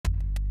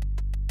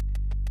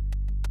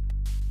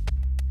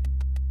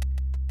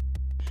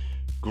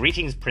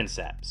Greetings,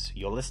 Princeps.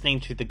 You're listening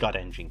to the God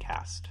Engine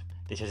Cast.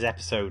 This is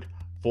episode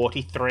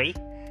 43,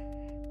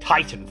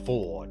 Titan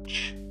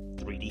Forge,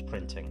 3D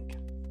printing.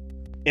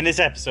 In this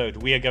episode,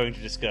 we are going to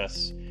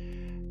discuss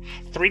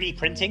 3D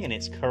printing and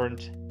its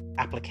current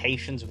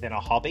applications within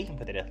our hobby,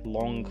 within a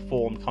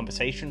long-form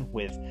conversation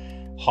with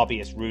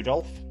hobbyist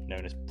Rudolph,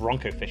 known as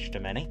Broncofish to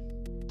many.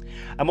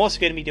 I'm also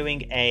going to be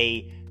doing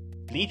a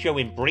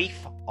Legio in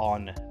brief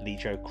on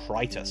Legio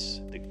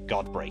Krytos, the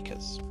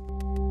Godbreakers.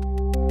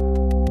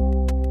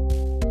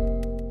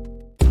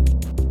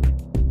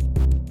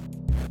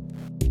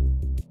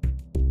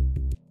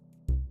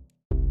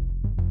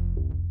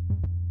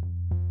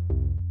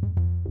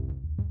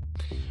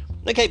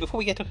 Okay, before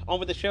we get on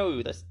with the show,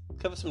 let's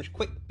cover some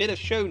quick bit of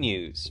show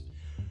news.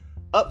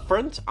 Up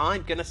front,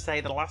 I'm going to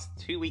say the last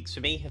 2 weeks for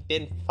me have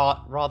been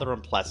rather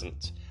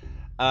unpleasant.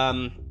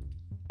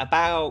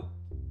 About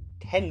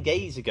 10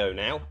 days ago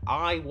now,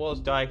 I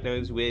was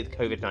diagnosed with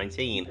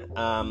COVID-19.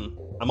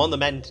 I'm on the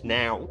mend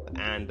now,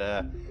 and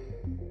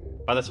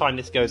by the time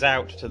this goes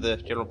out to the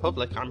general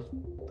public, I'm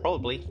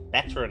probably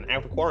better and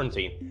out of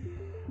quarantine.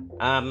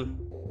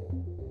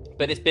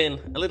 But it's been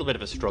a little bit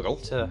of a struggle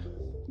to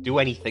do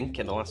anything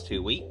in the last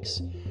 2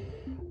 weeks.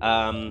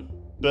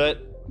 But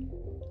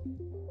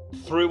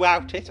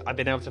throughout it, I've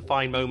been able to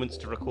find moments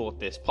to record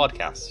this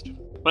podcast.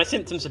 My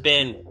symptoms have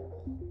been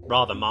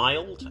rather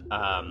mild,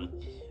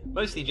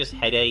 mostly just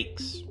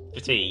headaches,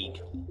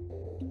 fatigue,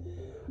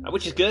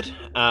 which is good.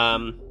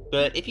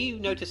 But if you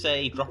notice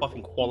a drop-off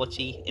in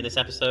quality in this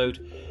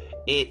episode,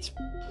 it's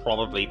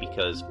probably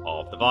because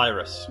of the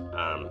virus.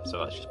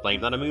 So let's just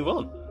blame that and move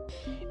on.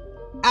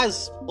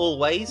 As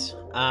always,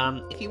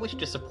 if you wish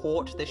to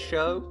support this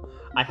show,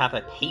 I have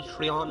a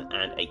Patreon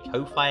and a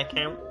Ko-Fi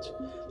account.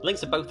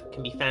 Links of both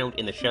can be found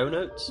in the show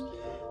notes.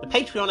 The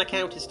Patreon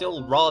account is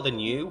still rather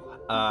new.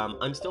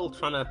 I'm still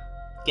trying to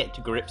get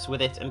to grips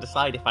with it and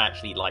decide if I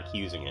actually like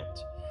using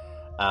it.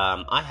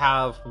 I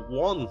have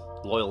one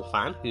loyal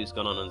fan who's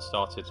gone on and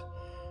started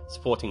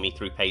supporting me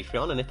through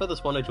Patreon, and if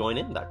others want to join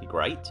in, that'd be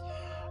great.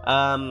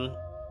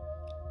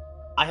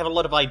 I have a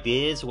lot of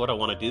ideas of what I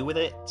want to do with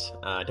it.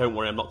 Don't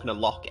worry, I'm not going to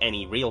lock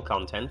any real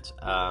content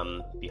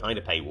behind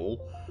a paywall.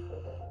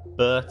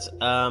 But,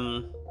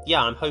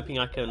 yeah, I'm hoping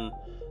I can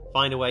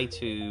find a way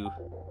to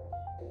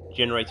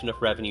generate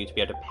enough revenue to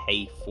be able to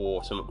pay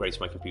for some upgrades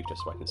to my computer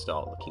so I can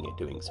start looking at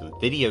doing some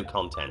video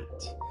content.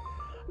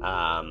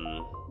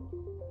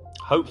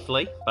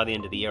 Hopefully, by the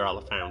end of the year, I'll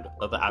have found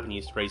other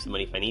avenues to raise the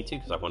money if I need to,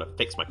 because I want to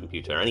fix my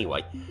computer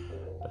anyway.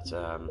 But,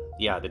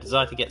 yeah, the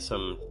desire to get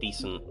some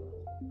decent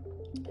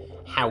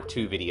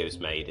how-to videos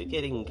made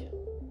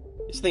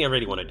it's the thing I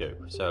really want to do.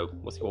 So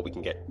we'll see what we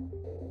can get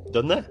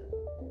done there.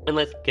 And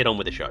let's get on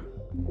with the show.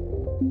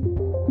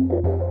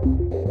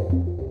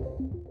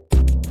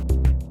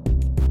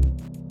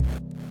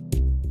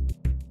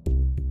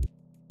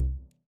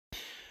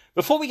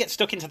 Before we get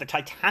stuck into the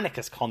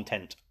Titanicus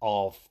content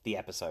of the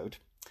episode,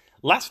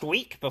 last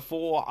week,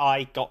 before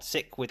I got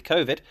sick with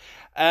COVID,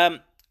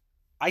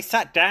 I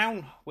sat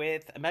down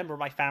with a member of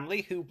my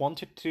family who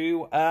wanted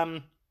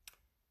to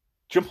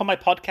jump on my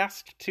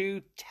podcast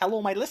to tell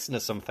all my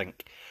listeners something.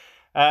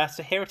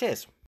 So here it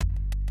is.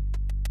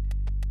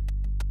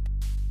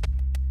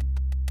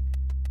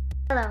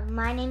 Hello,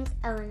 my name's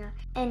Eleanor,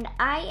 and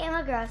I am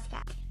a Girl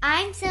Scout.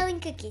 I'm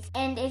selling cookies,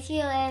 and if you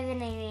live in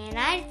the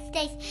United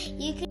States,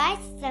 you can buy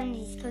some of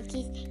these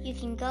cookies. You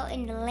can go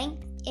in the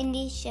link in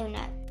the show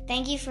notes.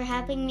 Thank you for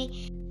helping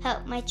me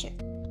help my church.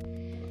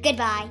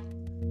 Goodbye.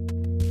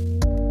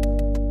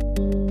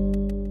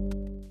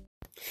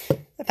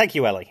 Thank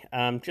you, Ellie.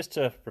 Just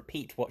to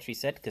repeat what she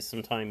said, because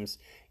sometimes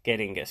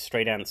getting a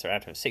straight answer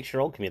out of a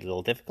 6-year-old can be a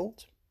little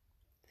difficult.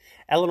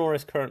 Eleanor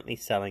is currently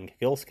selling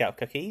Girl Scout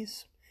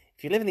cookies.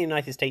 If you live in the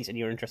United States and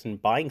you're interested in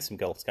buying some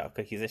Girl Scout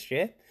cookies this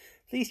year,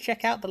 please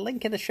check out the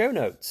link in the show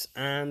notes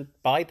and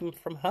buy them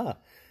from her.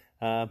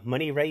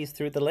 Money raised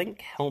through the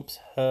link helps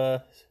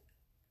her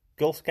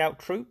Girl Scout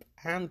troop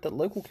and the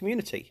local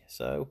community.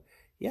 So,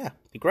 yeah,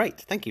 be great.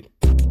 Thank you.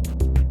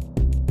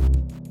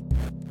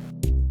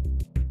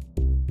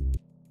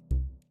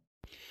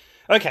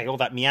 Okay, all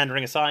that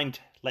meandering aside,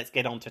 let's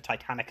get on to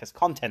Titanicus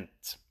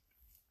content.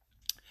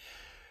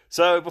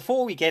 So,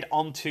 before we get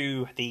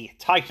onto the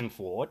Titan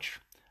Forge,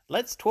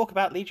 let's talk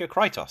about Legio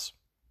Krytos.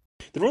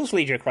 The rules for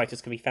Legio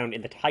Krytos can be found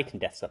in the Titan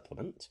Death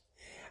supplement,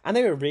 and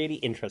they're a really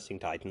interesting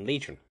Titan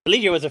Legion.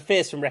 Legio has a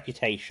fearsome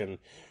reputation,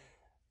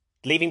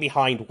 leaving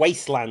behind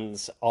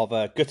wastelands of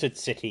gutted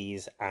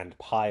cities and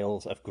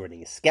piles of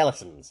grinning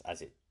skeletons,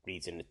 as it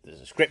reads in the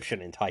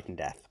description in Titan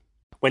Death.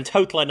 When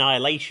total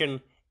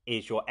annihilation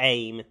is your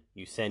aim,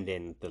 you send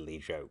in the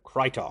Legio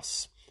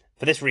Krytos.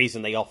 For this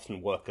reason, they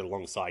often work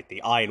alongside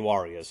the Iron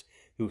Warriors,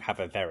 who have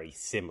a very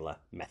similar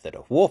method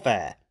of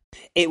warfare.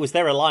 It was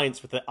their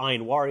alliance with the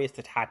Iron Warriors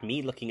that had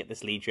me looking at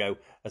this Legio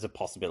as a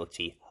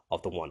possibility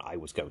of the one I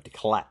was going to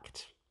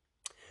collect.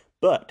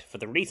 But, for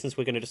the reasons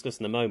we're going to discuss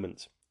in a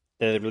moment,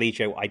 the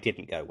Legio I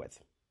didn't go with.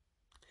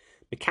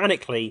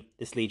 Mechanically,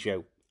 this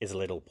Legio is a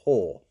little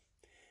poor.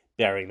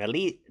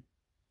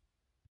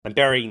 I'm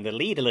burying the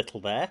lead a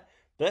little there,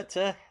 but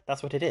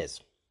that's what it is.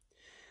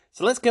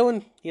 So let's go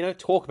and,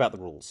 talk about the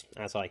rules,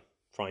 as I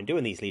try and do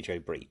in these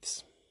Legio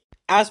briefs.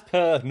 As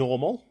per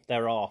normal,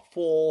 there are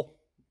 4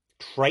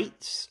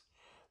 traits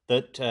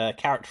that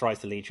characterize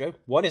the Legio.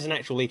 One is an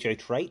actual Legio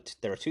trait,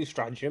 there are 2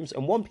 stratagems,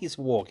 and 1 piece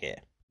of war gear.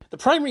 The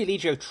primary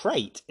Legio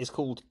trait is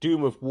called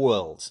Doom of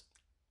Worlds,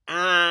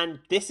 and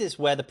this is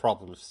where the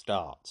problems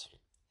start.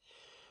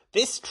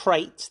 This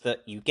trait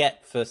that you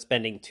get for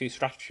spending 2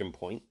 stratagem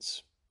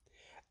points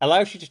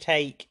allows you to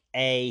take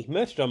a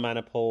Myrtidon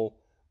Maniple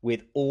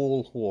with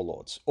all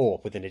warlords,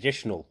 or with an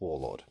additional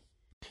warlord,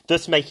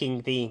 thus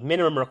making the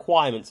minimum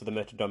requirements of the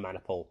Myrtidon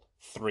Maniple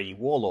 3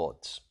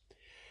 warlords.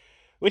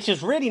 Which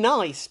is really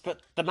nice,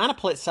 but the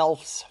Maniple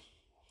itself's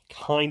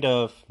kind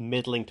of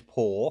middling to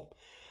poor,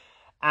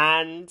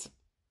 and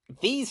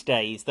these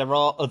days there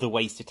are other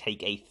ways to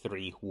take a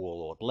 3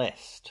 warlord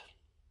list.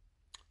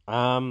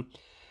 And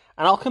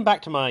I'll come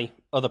back to my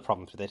other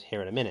problems with it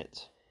here in a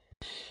minute.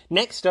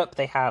 Next up,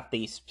 they have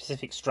the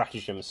specific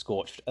stratagem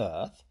Scorched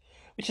Earth,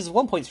 which is a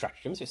 1-point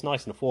stratagem, so it's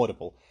nice and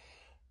affordable.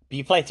 But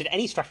you play it at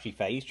any strategy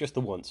phase, just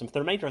the once, and for the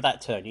remainder of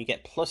that turn, you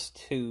get +2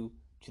 to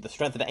the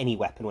strength of any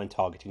weapon when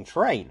targeting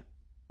terrain,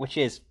 which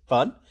is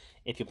fun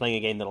if you're playing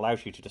a game that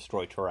allows you to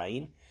destroy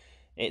terrain.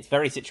 It's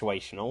very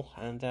situational,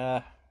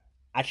 and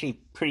actually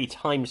pretty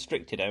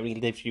time-restricted. It only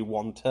gives you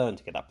 1 turn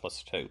to get that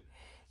 +2.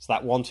 So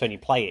that 1 turn you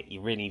play it,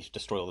 you really need to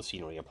destroy all the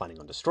scenery you're planning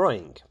on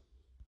destroying.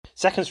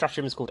 Second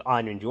stratagem is called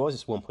Iron Endures.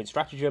 It's a 1-point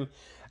stratagem,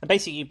 and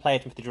basically you play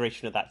it, and for the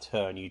duration of that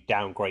turn, you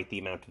downgrade the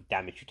amount of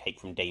damage you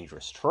take from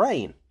dangerous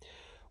terrain,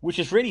 which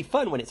is really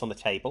fun when it's on the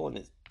table, and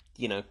it's,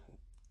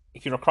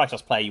 if you're a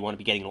Krytos player, you want to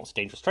be getting lots of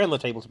dangerous terrain on the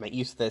table to make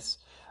use of this.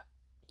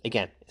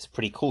 Again, it's a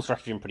pretty cool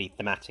stratagem, pretty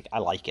thematic. I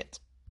like it.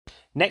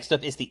 Next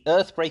up is the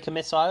Earthbreaker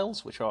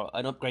missiles, which are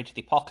an upgrade to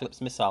the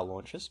Apocalypse missile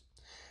launchers.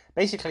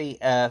 Basically,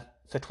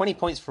 for 20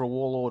 points for a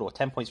Warlord or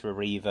 10 points for a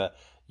Reaver,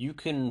 you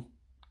can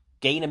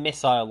gain a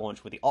missile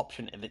launch with the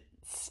option of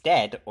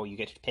instead, or you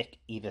get to pick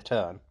either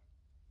turn,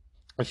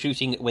 of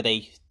shooting with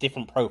a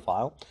different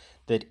profile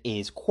that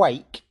is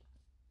Quake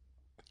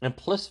and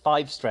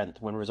 +5 strength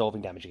when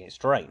resolving damage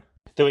against terrain.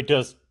 Though it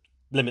does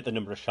limit the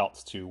number of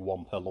shots to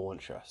 1 per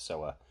launcher,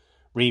 so a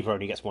Reaver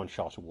only gets 1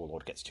 shot, a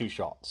Warlord gets 2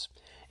 shots.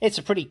 It's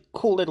a pretty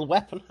cool little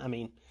weapon. I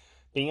mean,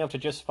 being able to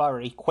just fire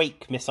a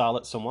Quake missile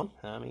at someone,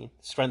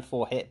 strength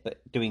 4 hit,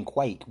 but doing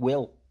Quake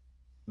will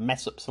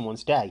mess up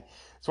someone's day.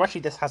 So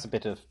actually this has a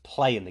bit of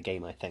play in the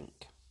game, I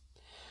think.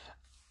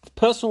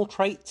 Personal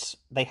traits,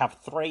 they have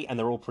 3, and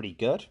they're all pretty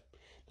good.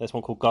 There's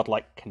one called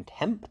Godlike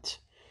Contempt,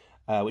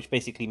 which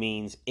basically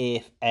means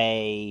if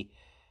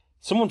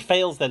someone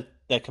fails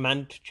their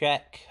command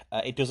check,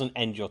 it doesn't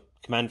end your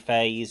command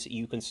phase.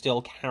 You can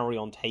still carry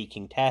on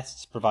taking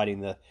tests,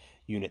 providing the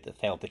unit that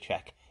failed the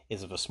check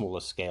is of a smaller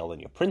scale than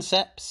your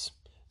Princeps.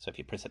 So if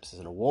your Princeps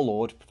isn't a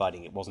Warlord,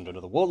 providing it wasn't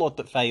another Warlord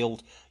that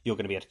failed, you're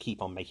going to be able to keep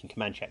on making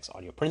command checks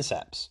on your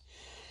Princeps.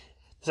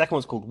 The second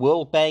one's called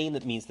Worldbane.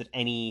 That means that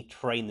any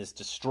terrain that's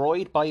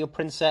destroyed by your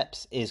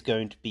Princeps is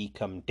going to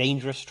become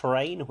dangerous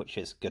terrain, which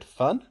is good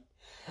fun.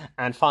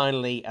 And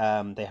finally,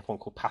 they have one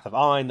called Path of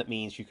Iron. That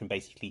means you can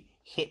basically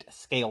hit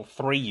scale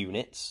 3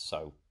 units,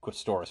 so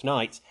Questoris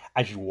Knights,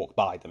 as you walk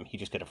by them. You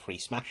just get a free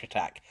smash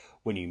attack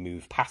when you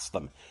move past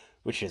them,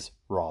 which is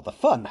rather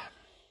fun.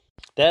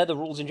 They're the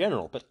rules in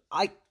general, but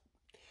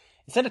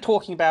instead of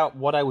talking about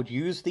what I would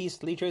use these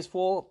Legios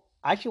for,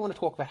 I actually want to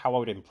talk about how I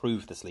would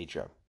improve this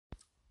Legio.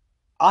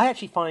 I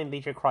actually find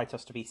Legio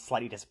Krytos to be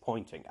slightly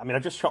disappointing. I mean,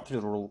 I've just shot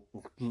through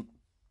the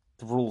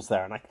rules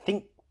there, and I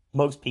think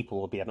most people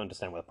will be able to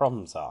understand where the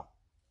problems are.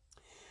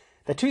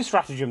 The 2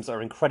 stratagems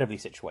are incredibly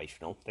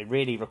situational. They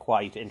really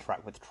require you to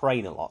interact with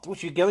terrain a lot,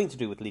 which you're going to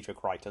do with Legio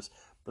Krytos,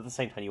 but at the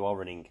same time you are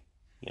running,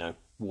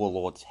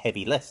 Warlords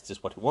heavy lists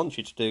is what it wants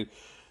you to do,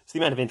 so the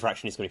amount of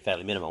interaction is going to be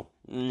fairly minimal.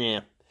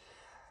 Yeah.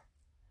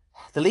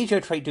 The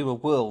Legio trait Doom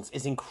of Worlds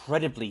is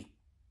incredibly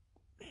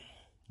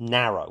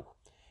narrow.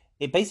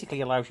 It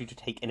basically allows you to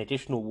take an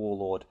additional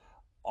Warlord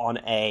on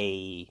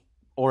a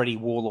already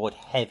Warlord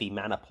heavy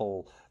mana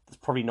pool. That's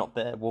probably not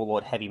the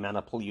Warlord heavy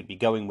mana pool you'd be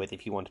going with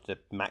if you wanted to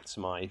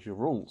maximize your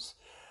rules.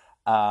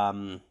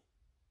 I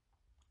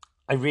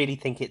really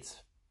think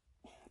it's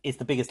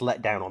the biggest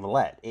letdown on the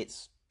let. It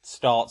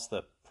starts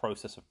the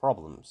process of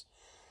problems.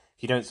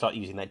 If you don't start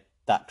using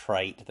that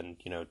trait, then,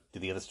 do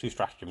the other 2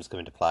 stratagems come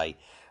into play,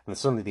 and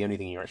suddenly the only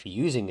thing you're actually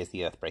using is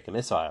the Earthbreaker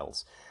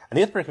missiles. And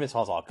the Earthbreaker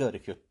missiles are good.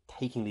 If you're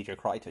taking Legio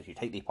Krytos, you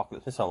take the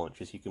Apocalypse missile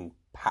launchers, you can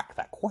pack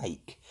that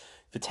Quake.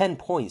 For 10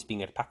 points, being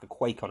able to pack a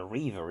Quake on a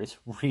Reaver is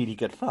really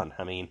good fun.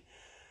 I mean,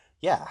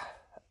 yeah.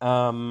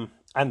 And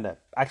the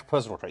actual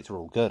personal traits are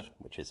all good,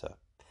 which is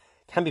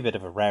can be a bit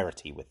of a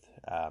rarity with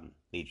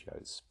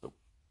Legios, but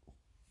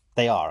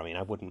they are. I mean,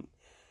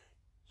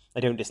 I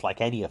don't dislike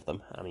any of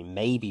them. I mean,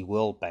 maybe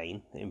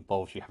Worldbane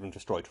involves you having to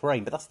destroy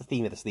terrain, but that's the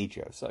theme of this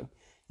Legio, so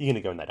you're going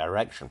to go in that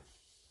direction.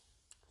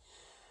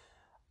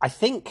 I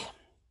think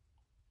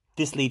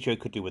this Legio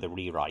could do with a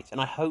rewrite, and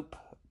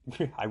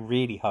I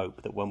really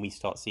hope that when we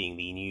start seeing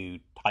the new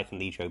Titan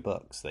Legio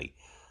books, the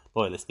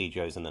Loyalist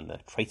Legios and then the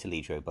Traitor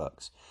Legio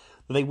books,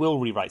 But they will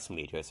rewrite some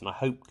Legios, and I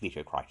hope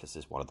Legio Krytos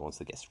is one of the ones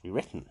that gets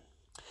rewritten.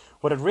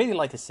 What I'd really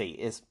like to see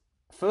is,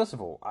 first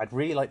of all, I'd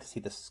really like to see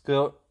the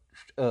Scorched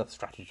Earth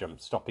stratagem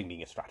stopping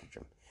being a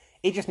stratagem.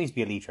 It just needs to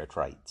be a Legio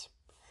trait.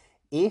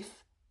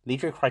 If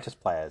Legio Krytos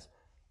players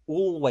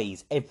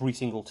always, every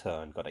single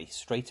turn, got a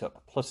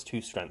straight-up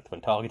 +2 strength when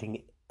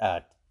targeting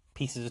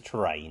pieces of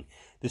terrain,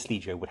 this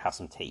Legio would have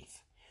some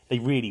teeth. They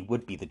really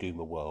would be the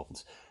doom of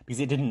worlds, because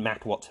it didn't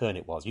matter what turn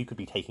it was. You could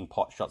be taking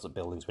pot shots at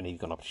buildings when you've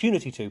got an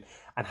opportunity to,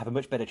 and have a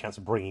much better chance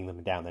of bringing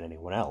them down than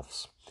anyone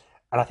else.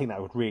 And I think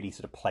that would really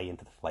sort of play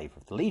into the flavour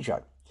of the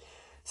Legio.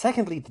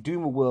 Secondly, the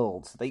doom of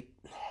worlds, the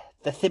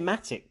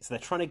thematics, they're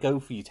trying to go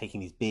for you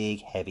taking these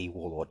big, heavy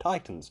Warlord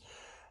Titans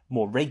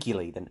more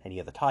regularly than any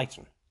other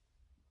Titan.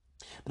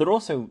 But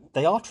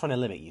they are trying to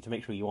limit you to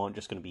make sure you aren't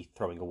just going to be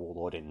throwing a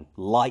Warlord in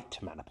light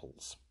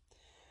maniples.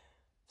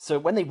 So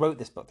when they wrote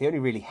this book, the only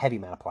really heavy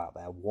maniple out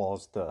there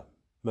was the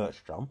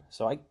Merch Drum,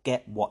 so I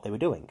get what they were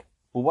doing.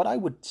 But what I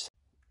would say,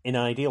 in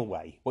an ideal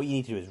way, what you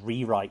need to do is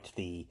rewrite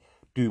the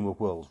Doom of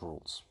Worlds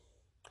rules.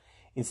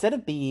 Instead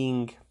of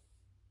being,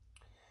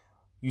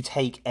 you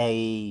take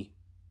a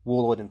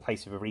Warlord in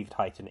place of a Reaver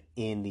Titan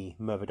in the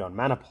Myrmidon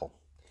maniple,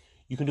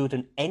 you can do it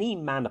in any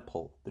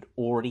maniple that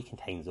already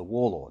contains a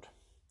Warlord.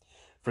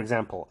 For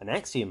example, an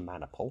Axiom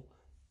maniple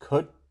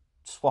could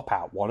swap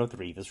out one of the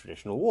Reaver's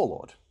traditional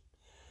Warlord.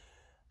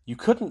 You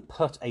couldn't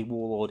put a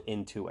Warlord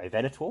into a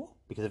Venator,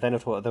 because a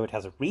Venator, although it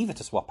has a Reaver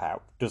to swap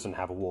out, doesn't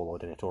have a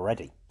Warlord in it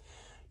already.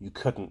 You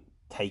couldn't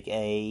take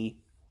a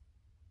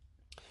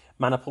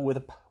maniple with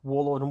a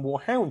Warlord and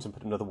Warhounds and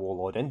put another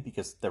Warlord in,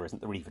 because there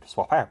isn't the Reaver to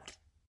swap out.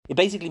 It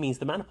basically means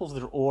the maniples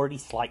that are already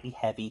slightly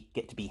heavy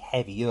get to be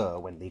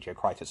heavier when Legio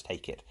Krytos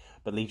take it,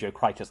 but Legio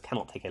Krytos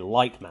cannot take a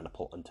light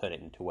maniple and turn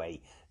it into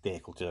a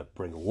vehicle to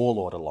bring a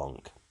Warlord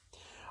along.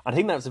 I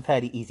think that's a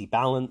fairly easy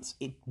balance.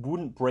 It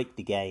wouldn't break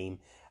the game,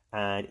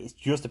 and it's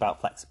just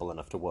about flexible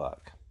enough to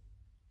work.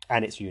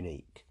 And it's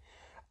unique.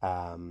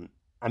 I'm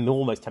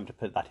almost tempted to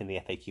put that in the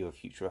FAQ of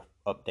future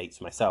updates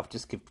myself,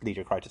 just give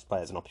Legio Krytos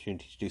players an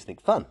opportunity to do something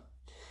fun.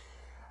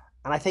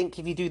 And I think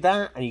if you do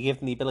that, and you give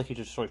them the ability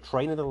to sort of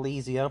train a little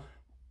easier,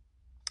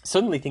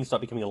 suddenly things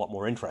start becoming a lot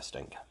more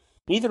interesting.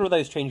 Neither of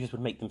those changes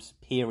would make them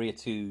superior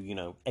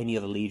to, any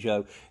other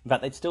Legio. In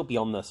fact, they'd still be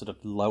on the sort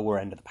of lower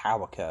end of the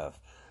power curve,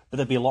 but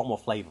they'd be a lot more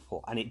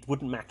flavourful, and it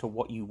wouldn't matter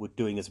what you were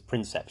doing as a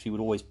Princeps, you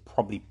would always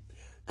probably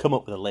come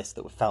up with a list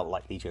that felt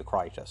like Legio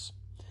Krytos.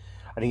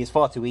 I think it's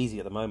far too easy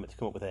at the moment to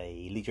come up with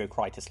a Legio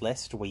Krytos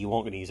list where you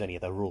aren't going to use any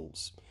of their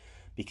rules,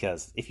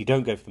 because if you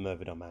don't go for the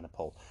Myrmidon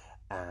maniple,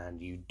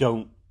 and you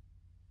don't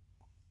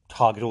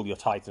target all your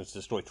Titans to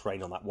destroy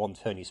terrain on that one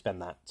turn you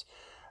spend that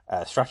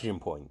stratagem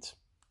point,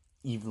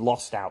 you've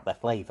lost out their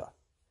flavour.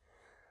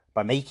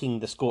 By making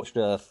the Scorched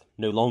Earth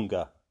no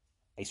longer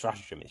a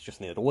stratagem, it's just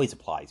something that always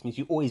applies. It means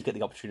you always get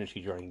the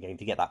opportunity during a game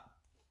to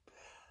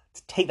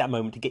take that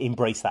moment to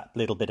embrace that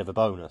little bit of a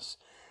bonus.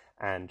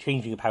 And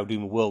changing of how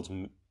Doom of Worlds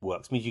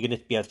works means you're going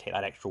to be able to take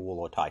that extra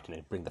Warlord Titan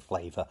and bring the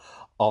flavour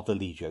of the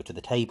Legio to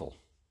the table.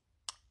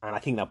 And I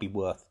think that'll be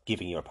worth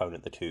giving your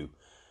opponent the 2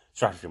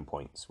 stratagem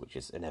points, which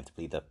is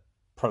inevitably the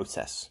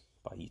process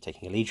by you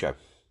taking a Legio.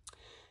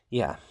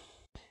 Yeah.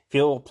 If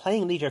you're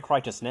playing Legio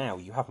Krytos now,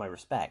 you have my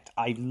respect.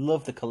 I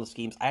love the colour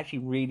schemes. I actually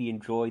really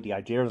enjoy the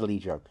idea of the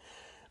Legio.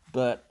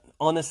 But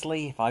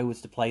honestly, if I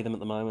was to play them at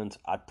the moment,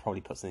 I'd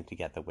probably put something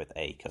together with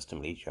a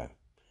custom Legio.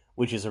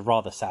 Which is a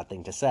rather sad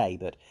thing to say,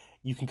 but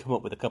you can come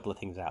up with a couple of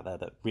things out there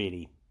that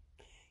really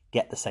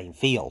get the same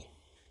feel.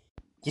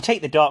 You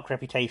take the Dark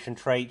Reputation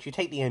trait, you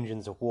take the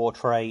Engines of War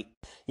trait,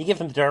 you give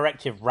them the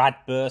Directive Rad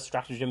Burst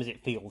stratagem as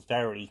it feels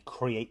very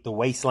Create the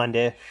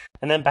Wasteland-ish,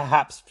 and then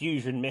perhaps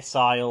Fusion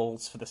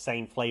Missiles for the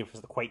same flavour as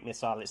the Quake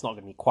Missile. It's not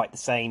going to be quite the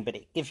same, but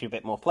it gives you a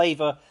bit more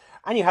flavour,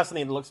 and you have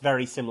something that looks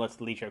very similar to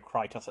the Legio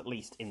Krytos, at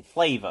least in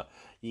flavour.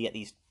 You get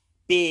these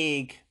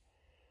big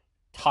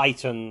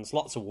Titans,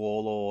 lots of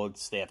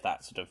Warlords, they have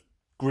that sort of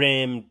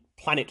grim,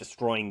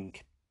 planet-destroying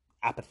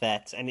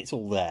epithet, and it's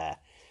all there.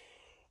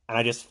 And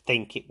I just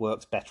think it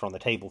works better on the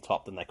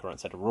tabletop than their current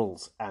set of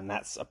rules, and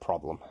that's a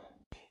problem.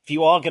 If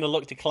you are going to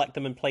look to collect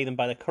them and play them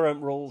by the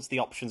current rules, the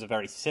options are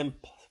very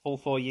simple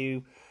for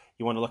you.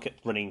 You want to look at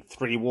running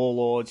 3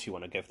 Warlords, you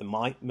want to go for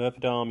the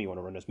Myrmidon, you want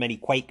to run as many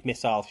Quake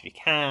missiles as you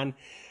can,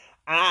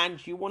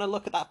 and you want to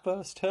look at that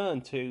first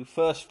turn to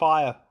first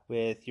fire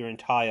with your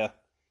entire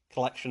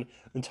collection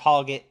and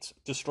target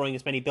destroying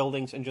as many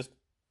buildings and just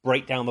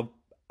break down the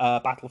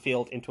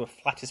battlefield into a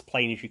flattest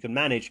plane as you can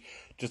manage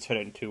to turn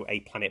it into a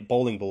planet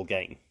bowling ball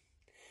game.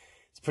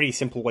 It's a pretty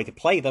simple way to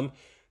play them,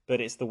 but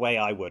it's the way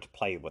I would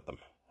play with them.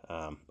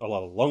 A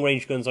lot of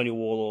long-range guns on your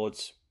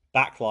Warlords,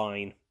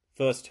 backline,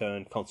 first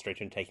turn, concentrate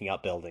on taking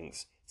out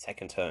buildings,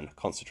 second turn,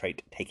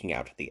 concentrate taking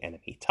out the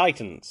enemy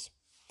Titans.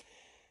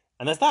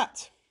 And there's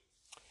that.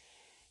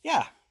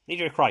 Yeah,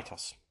 Legio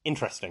Krytos.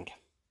 Interesting.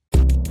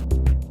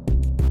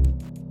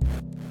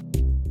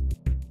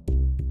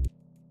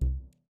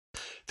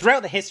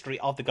 Throughout the history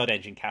of the God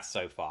Engine cast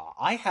so far,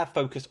 I have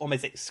focused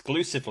almost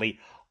exclusively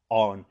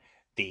on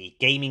the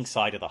gaming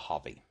side of the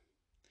hobby.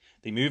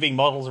 the moving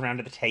models around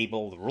at the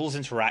table, the rules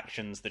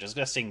interactions, the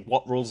discussing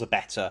what rules are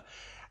better,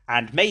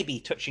 and maybe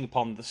touching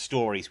upon the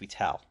stories we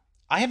tell.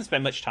 I haven't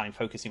spent much time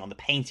focusing on the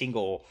painting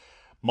or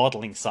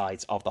modelling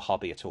sides of the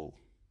hobby at all.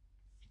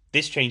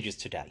 This changes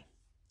today.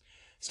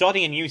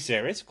 Starting a new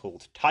series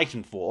called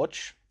Titan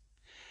Forge,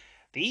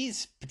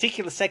 these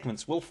particular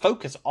segments will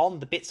focus on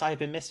the bits I've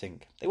been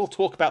missing. They will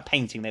talk about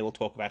painting, they will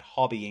talk about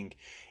hobbying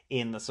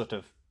in the sort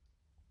of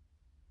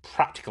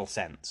practical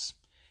sense.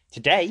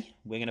 Today,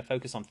 we're going to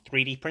focus on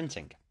 3D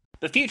printing.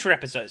 The future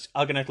episodes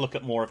are going to look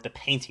at more of the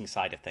painting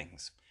side of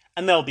things,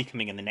 and they'll be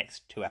coming in the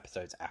next 2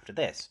 episodes after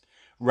this,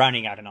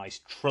 rounding out a nice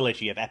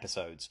trilogy of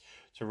episodes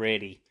to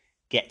really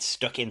get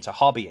stuck into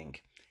hobbying,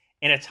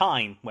 in a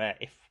time where,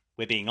 if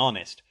we're being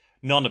honest,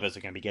 none of us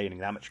are going to be getting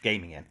that much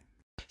gaming in.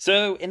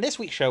 So, in this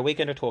week's show, we're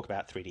going to talk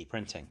about 3D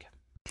printing.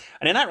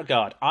 And in that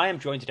regard, I am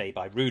joined today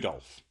by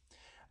Rudolf.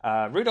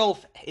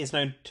 Rudolf is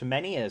known to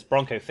many as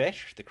Bronco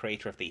Fish, the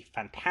creator of the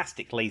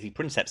fantastic Lazy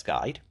Princeps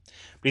guide,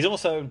 but he's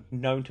also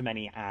known to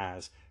many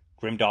as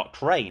Grimdark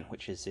Terrain,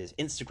 which is his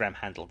Instagram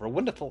handle for a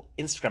wonderful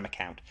Instagram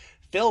account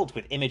filled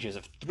with images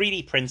of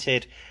 3D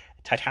printed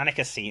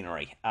Titanicus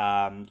scenery.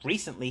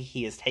 Recently,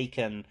 he has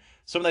taken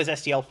some of those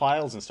STL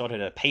files and started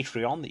a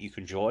Patreon that you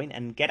can join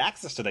and get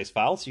access to those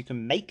files so you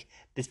can make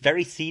this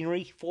very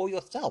scenery for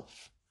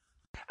yourself.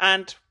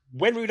 And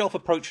when Rudolf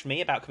approached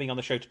me about coming on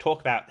the show to talk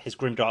about his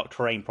Grimdark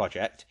Terrain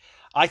project,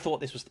 I thought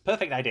this was the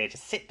perfect idea to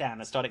sit down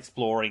and start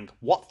exploring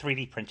what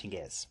 3D printing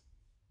is.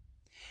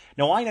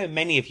 Now, I know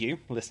many of you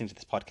listening to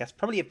this podcast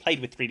probably have played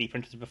with 3D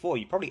printers before.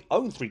 You probably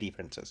own 3D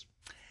printers.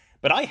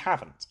 But I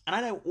haven't. And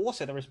I know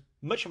also there is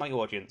much of my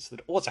audience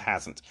that also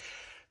hasn't.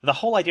 The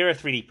whole idea of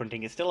 3D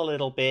printing is still a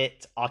little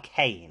bit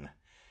arcane.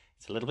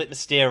 It's a little bit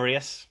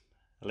mysterious,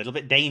 a little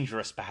bit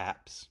dangerous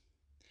perhaps.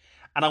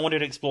 And I wanted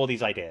to explore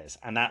these ideas,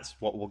 and that's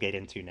what we'll get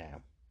into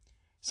now.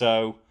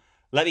 So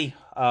let me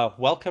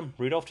welcome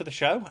Rudolf to the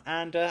show,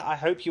 and I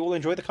hope you all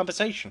enjoy the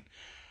conversation.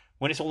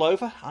 When it's all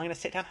over, I'm going to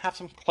sit down and have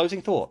some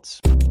closing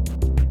thoughts.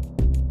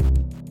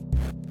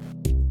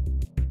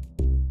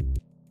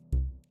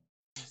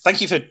 Thank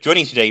you for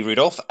joining today,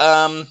 Rudolf.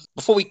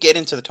 Before we get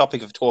into the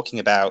topic of talking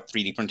about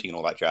 3D printing and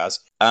all that jazz,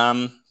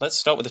 let's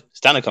start with a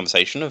standard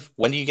conversation of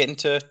when do you get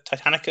into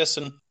Titanicus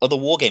and other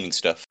wargaming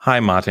stuff?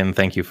 Hi, Martin.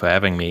 Thank you for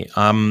having me.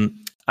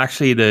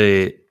 Actually,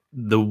 the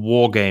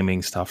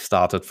wargaming stuff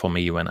started for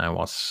me when I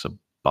was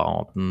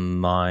about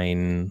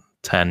 9-10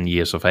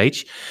 years of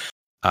age.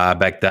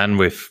 Back then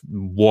with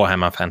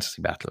Warhammer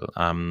Fantasy Battle.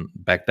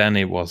 Back then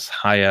it was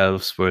High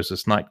Elves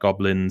versus Night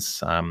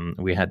Goblins.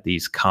 We had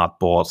these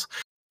cardboard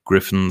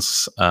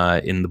griffins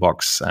in the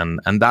box,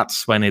 and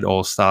that's when it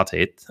all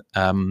started.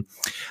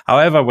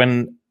 However,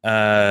 when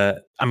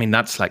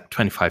that's like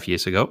 25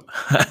 years ago,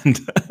 and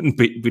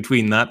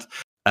between that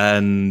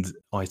and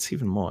it's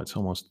even more, it's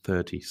almost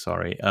 30,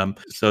 sorry.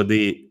 So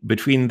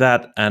between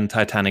that and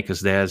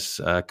Titanicus,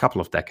 there's a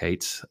couple of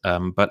decades,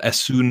 but as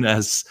soon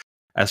as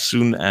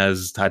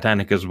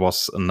Titanicus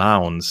was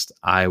announced,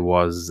 I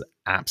was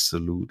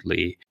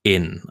absolutely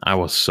in. I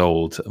was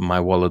sold. My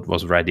wallet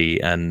was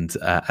ready. And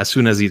as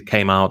soon as it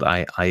came out,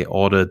 I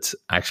ordered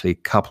actually a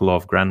couple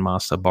of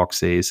Grandmaster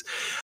boxes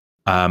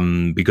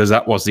because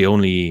that was the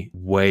only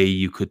way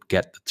you could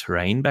get the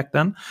terrain back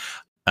then.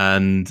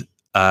 And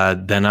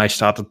then I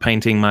started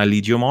painting my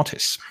Legio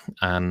Mortis.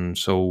 And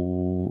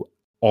so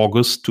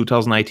August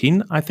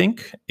 2018, I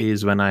think,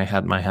 is when I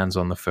had my hands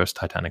on the first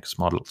Titanicus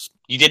models.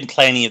 You didn't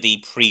play any of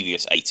the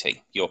previous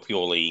 80? You're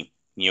purely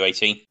new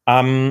 80?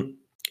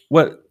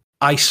 Well,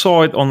 I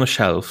saw it on the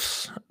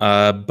shelves,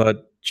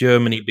 but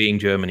Germany being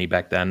Germany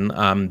back then,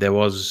 there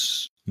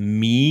was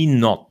me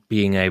not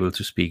being able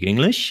to speak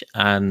English,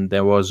 and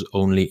there was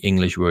only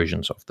English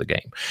versions of the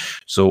game.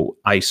 So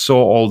I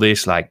saw all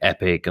this like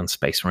Epic and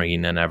Space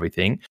Marine and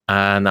everything,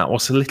 and that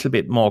was a little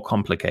bit more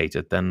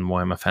complicated than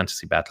Warhammer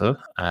Fantasy Battle.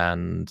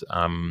 And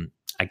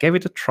I gave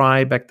it a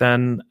try back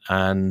then,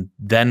 and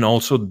then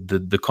also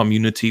the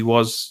community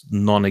was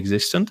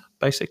non-existent,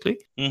 basically.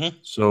 Mm-hmm.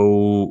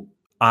 So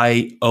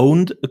I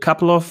owned a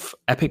couple of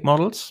Epic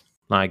models.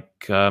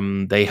 Like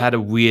they had a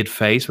weird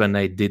phase when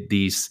they did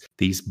these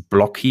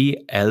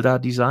blocky Eldar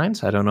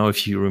designs. I don't know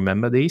if you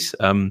remember these.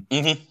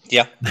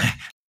 Yeah,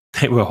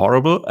 they were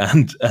horrible,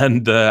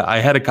 and I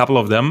had a couple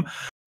of them.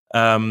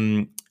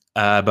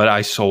 But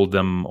I sold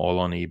them all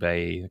on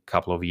eBay a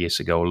couple of years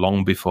ago,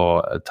 long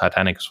before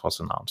Titanicus was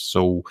announced.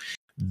 So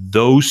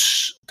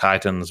those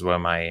Titans were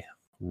my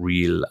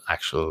real,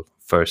 actual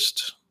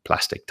first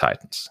plastic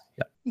Titans.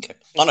 Yeah. Okay.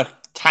 On a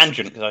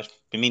tangent, because I've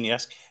been meaning to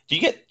ask, do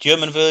you get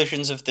German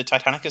versions of the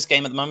Titanicus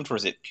game at the moment, or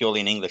is it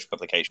purely an English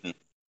publication?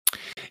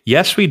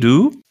 Yes, we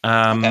do.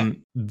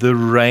 The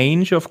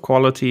range of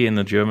quality in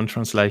the German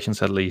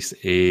translations, at least,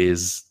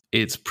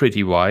 it's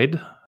pretty wide.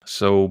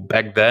 So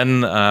back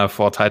then,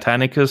 for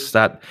Titanicus,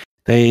 that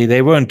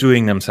they weren't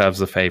doing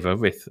themselves a favor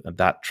with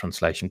that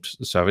translation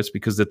service,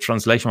 because the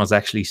translation was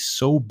actually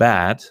so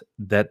bad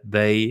that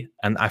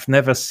and I've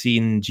never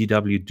seen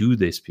GW do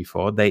this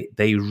before,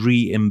 they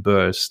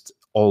reimbursed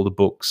all the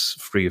books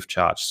free of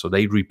charge. So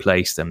they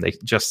replaced them. They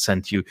just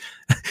sent you,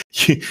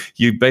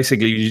 you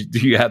basically,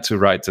 you had to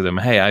write to them,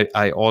 hey,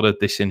 I ordered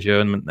this in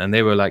German. And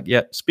they were like,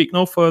 yeah, speak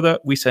no further.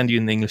 We send you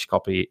an English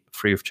copy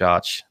free of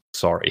charge.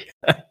 Sorry.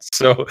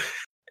 So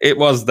it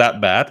was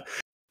that bad.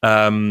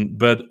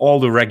 But all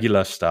the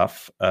regular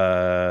stuff,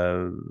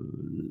 like,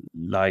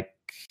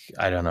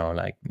 I don't know,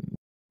 like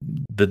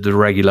the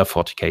regular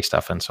 40k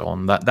stuff and so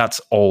on,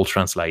 that's all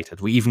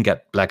translated. We even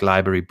get Black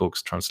Library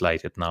books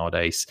translated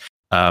nowadays.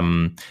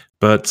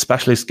 But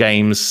specialist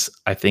games,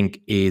 I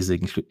think, is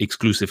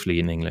exclusively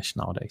in English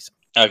nowadays.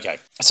 Okay,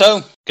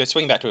 so go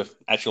swing back to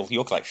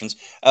your collections.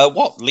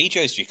 What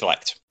Legios do you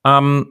collect?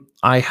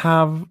 I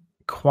have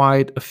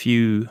quite a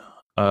few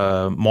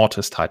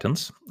Mortis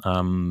Titans,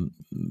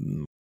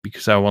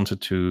 because I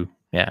wanted to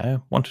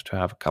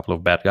have a couple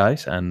of bad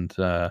guys, and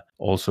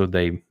also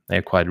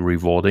they're quite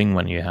rewarding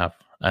when you have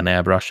an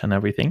airbrush and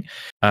everything.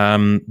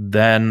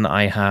 Then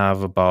I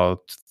have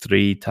about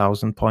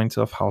 3,000 points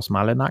of House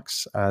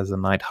Malinax as a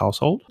Knight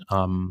household.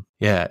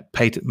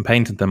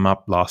 Painted them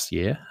up last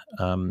year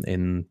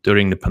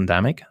during the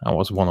pandemic. I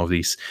was one of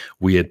these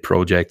weird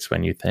projects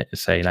when you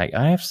say, like,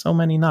 I have so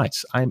many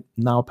Knights, I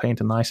now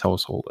paint a nice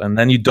household, and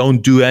then you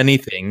don't do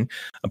anything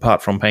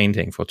apart from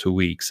painting for 2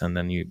 weeks, and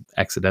then you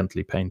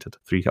accidentally painted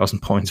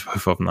 3,000 points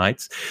worth of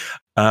Knights.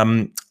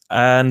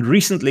 And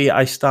recently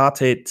I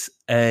started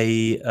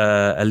a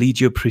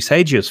Legio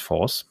Presagius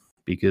force,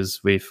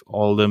 because with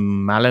all the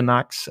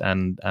Malinax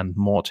and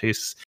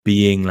Mortis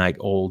being like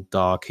all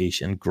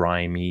darkish and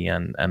grimy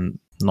and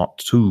not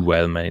too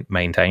well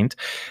maintained,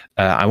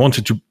 I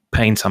wanted to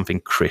paint something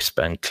crisp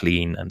and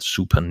clean and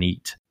super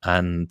neat.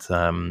 And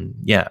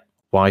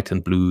white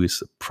and blue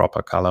is a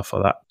proper color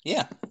for that.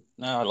 Yeah,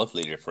 no, I love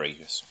Legio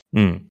Presagius.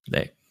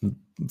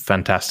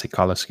 Fantastic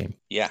color scheme.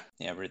 Yeah,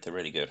 they're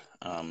really good.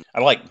 I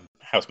like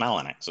House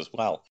Malinax as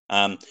well.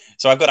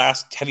 So I've got to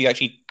ask, have you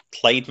actually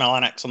played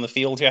Malinax on the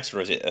field yet,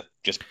 or is it a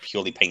just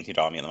purely painted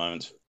army at the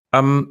moment?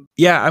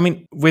 I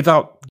mean,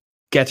 without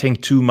getting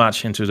too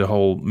much into the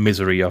whole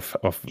misery of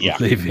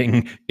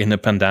living in a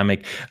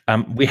pandemic,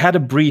 we had a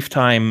brief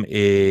time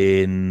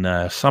in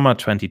summer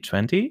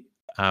 2020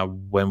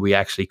 when we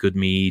actually could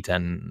meet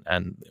and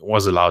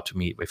was allowed to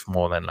meet with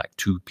more than like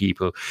 2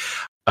 people.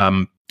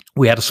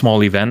 We had a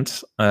small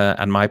event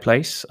at my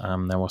place.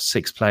 There were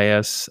 6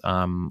 players,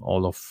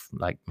 all of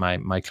like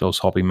my close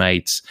hobby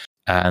mates,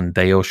 and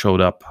they all showed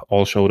up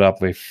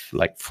with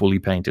like fully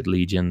painted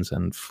legions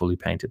and fully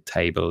painted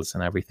tables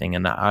and everything.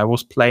 And I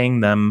was playing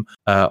them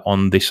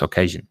on this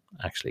occasion.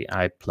 Actually,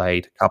 I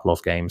played a couple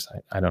of games.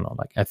 I don't know,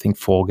 like I think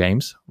 4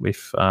 games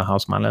with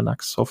House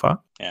Malinax so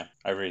far. Yeah,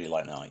 I really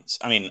like Knights.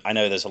 I mean, I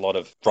know there's a lot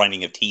of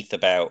grinding of teeth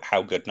about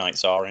how good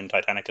Knights are in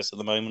Titanicus at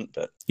the moment,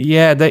 but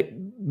yeah,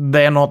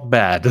 they're not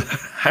bad.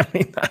 I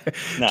mean,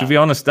 to be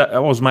honest,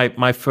 that was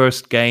my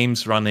first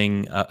games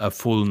running a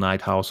full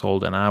Knight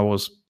household, and I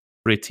was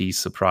pretty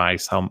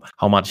surprised how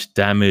much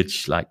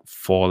damage like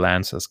 4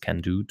 Lancers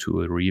can do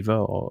to a Reaver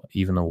or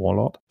even a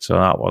Warlord. So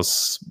that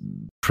was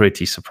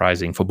pretty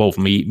surprising for both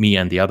me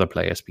and the other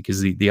players, because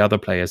the other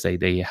players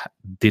they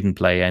didn't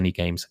play any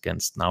games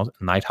against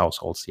Knight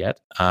households yet.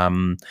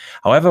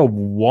 However,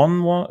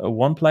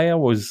 one player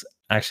was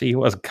actually, he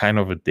was kind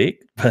of a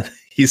dick, but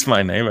he's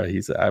my neighbor.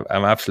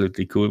 I'm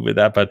absolutely cool with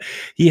that. But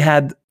he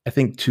had, I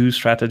think, 2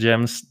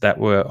 stratagems that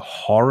were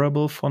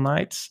horrible for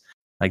Knights.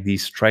 Like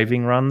these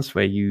strafing runs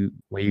where you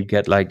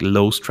get like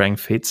low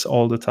strength hits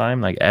all the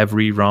time. Like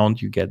every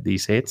round you get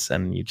these hits,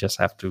 and you just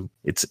have to.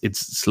 It's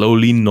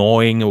slowly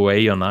gnawing away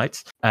your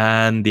Knights.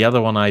 And the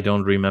other one I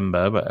don't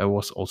remember, but it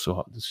was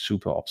also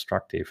super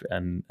obstructive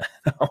and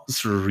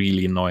was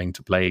really annoying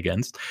to play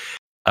against.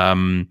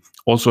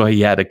 Also,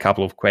 he had a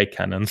couple of Quake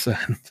cannons,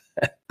 and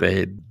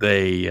they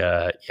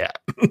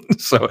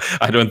So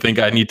I don't think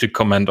I need to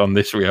comment on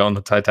this. We are on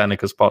the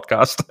Titanicus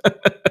podcast.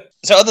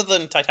 So other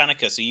than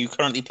Titanicus, are you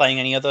currently playing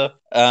any other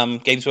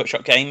Games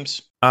Workshop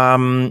games?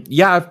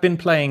 I've been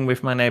playing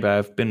with my neighbor.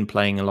 I've been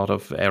playing a lot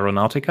of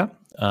Aeronautica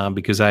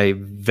because I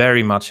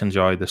very much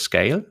enjoy the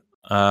scale.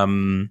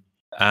 And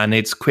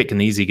it's quick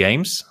and easy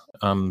games.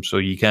 So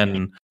you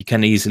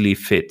can easily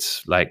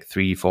fit like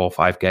 3, 4,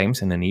 5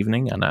 games in an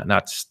evening, and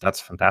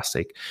that's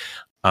fantastic.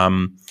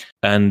 And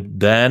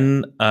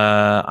then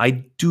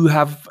I do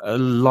have a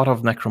lot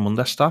of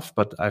Necromunda stuff,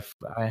 but I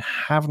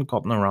haven't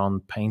gotten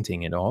around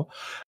painting it all.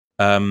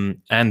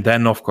 And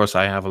then, of course,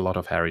 I have a lot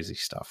of Heresy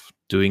stuff.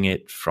 Doing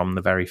it from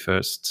the very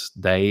first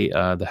day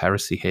the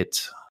Heresy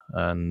hit,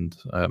 and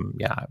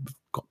I've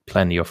got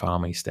plenty of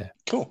armies there.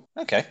 Cool.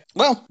 Okay.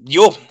 Well,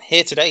 you're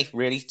here today,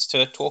 really,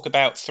 to talk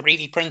about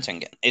 3D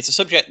printing. It's a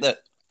subject that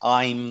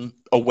I'm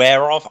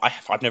aware of.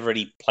 I've never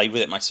really played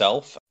with it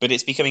myself, but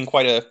it's becoming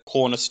quite a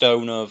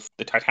cornerstone of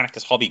the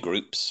Titanicus hobby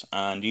groups.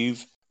 And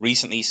you've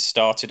recently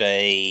started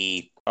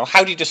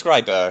how do you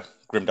describe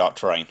Grimdark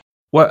Terrain?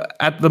 Well,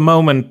 at the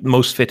moment,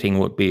 most fitting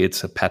would be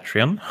it's a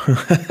Patreon.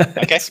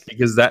 Okay.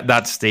 Because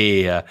that's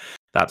the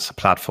That's a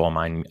platform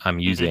I'm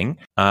using.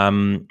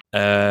 So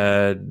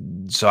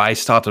I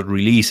started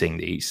releasing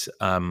these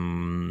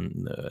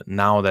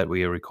now that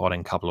we are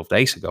recording a couple of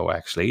days ago,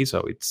 actually.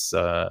 So it's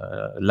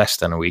less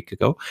than a week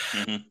ago.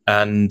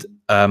 And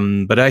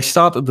but I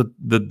started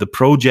the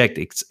project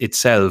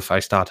itself. I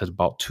started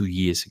about 2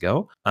 years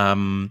ago.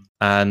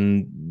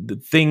 And the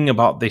thing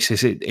about this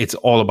is it's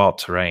all about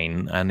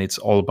terrain, and it's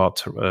all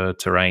about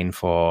terrain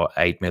for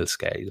 8mm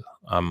scale.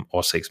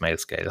 Or 6mm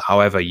scale,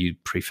 however you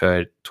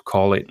prefer to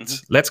call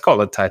it. Let's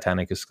call it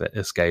Titanic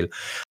scale.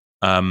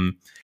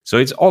 So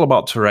it's all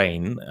about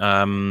terrain,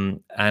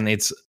 and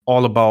it's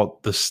all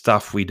about the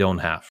stuff we don't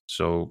have.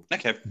 So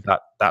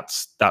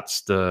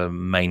that's the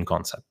main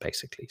concept,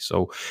 basically.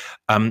 So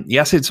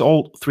yes, it's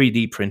all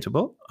 3D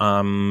printable.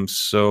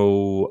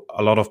 So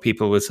a lot of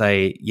people will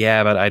say,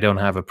 yeah, but I don't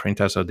have a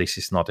printer, so this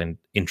is not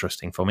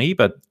interesting for me.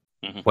 But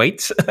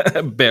wait,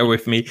 bear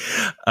with me.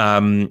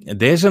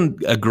 There's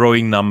a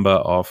growing number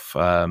of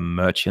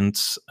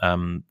merchants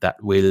that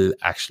will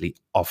actually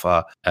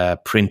offer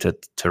printed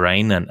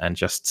terrain and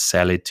just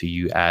sell it to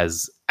you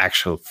as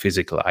actual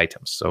physical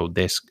items. So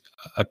there's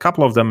a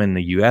couple of them in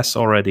the US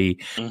already.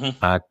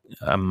 I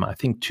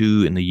think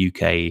 2 in the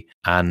UK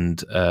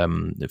and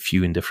a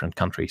few in different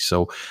countries.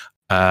 So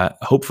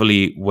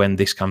hopefully, when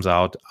this comes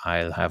out,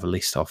 I'll have a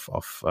list of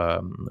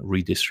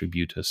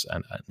redistributors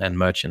and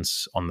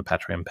merchants on the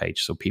Patreon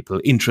page, so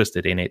people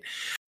interested in it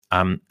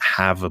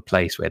have a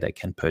place where they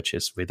can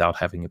purchase without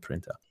having a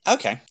printer.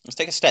 Okay, let's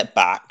take a step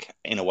back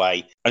in a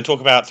way and talk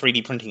about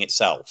 3D printing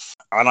itself.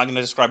 And I'm going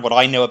to describe what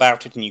I know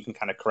about it, and you can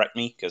kind of correct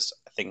me, because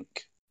I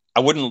think I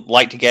wouldn't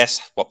like to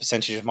guess what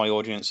percentage of my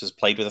audience has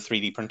played with a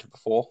 3D printer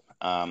before,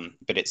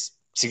 but it's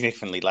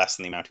significantly less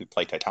than the amount who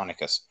play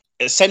Titanicus.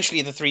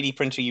 Essentially, the 3D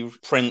printer, you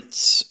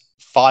print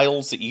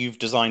files that you've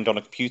designed on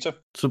a computer.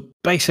 So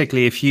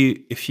basically, if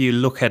you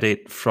look at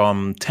it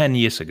from 10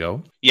 years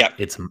ago,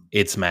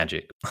 it's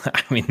magic.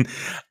 I mean,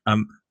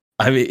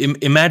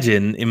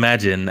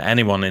 imagine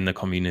anyone in the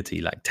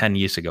community like 10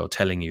 years ago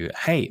telling you,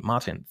 "Hey,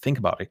 Martin, think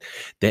about it.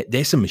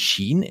 There's a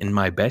machine in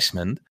my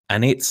basement,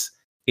 and it's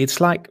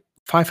like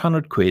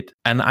 500 quid,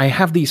 and I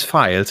have these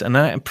files, and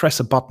I press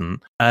a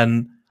button,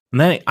 and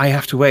then I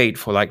have to wait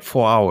for like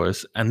 4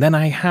 hours, and then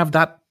I have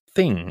that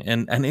thing,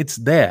 and it's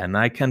there, and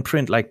I can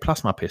print like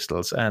plasma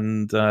pistols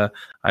and I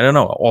don't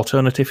know,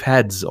 alternative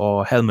heads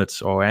or helmets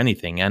or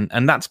anything,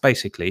 and that's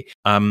basically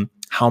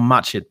how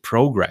much it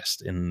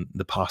progressed in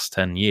the past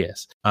 10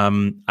 years.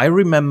 I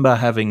remember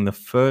having the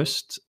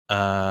first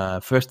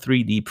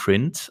 3D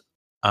print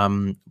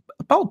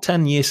about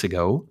 10 years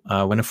ago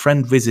when a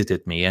friend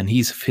visited me, and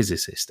he's a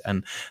physicist,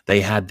 and they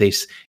had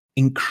this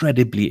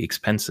incredibly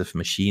expensive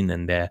machine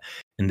in their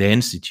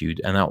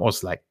institute, and that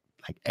was like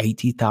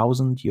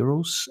 80,000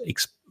 euros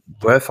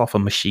worth of a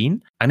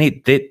machine.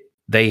 And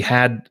they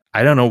had,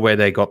 I don't know where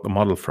they got the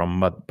model from,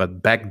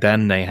 but back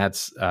then they had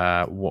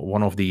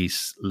one of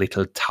these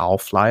little towel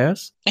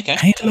flyers. Okay.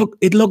 And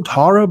it looked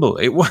horrible.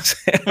 It was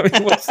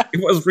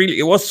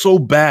it was so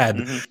bad.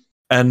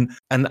 And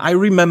I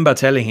remember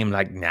telling him,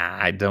 like, nah,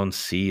 I don't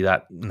see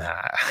that.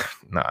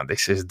 Nah,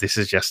 this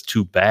is just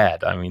too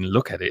bad. I mean,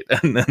 look at it.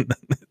 And then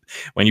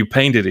when you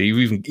paint it, it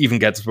even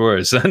gets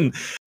worse.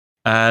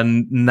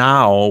 And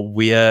now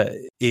we're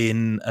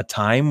in a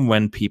time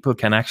when people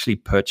can actually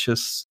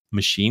purchase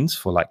machines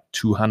for like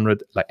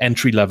 200, like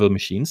entry-level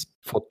machines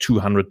for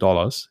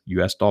 $200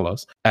 US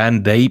dollars,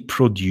 and they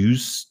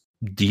produce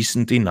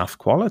decent enough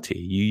quality.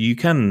 You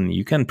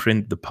can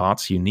print the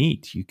parts you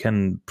need. You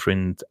can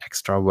print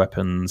extra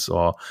weapons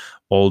or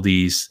all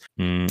these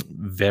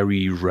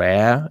very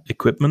rare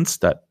equipments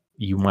that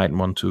you might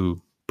want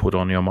to put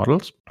on your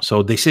models.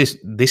 So this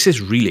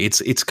is really,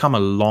 it's come a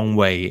long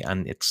way,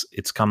 and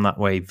it's come that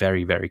way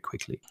very, very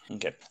quickly.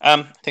 Okay.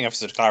 I think I've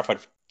sort of clarified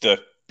the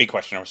big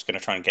question I was going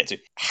to try and get to.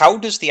 How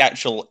does the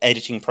actual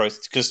editing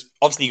process, because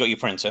obviously you got your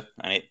printer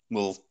and it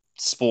will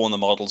spawn the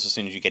models as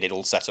soon as you get it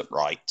all set up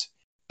right.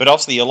 But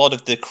obviously a lot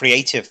of the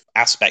creative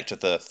aspect of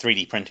the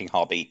 3D printing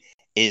hobby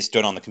is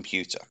done on the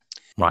computer.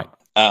 Right.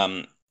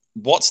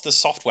 What's the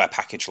software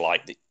package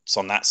like that's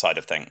on that side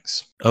of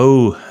things?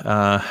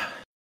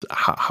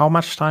 How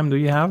much time do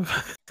you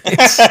have?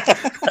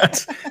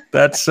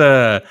 That's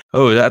a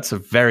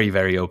very,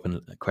 very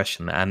open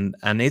question,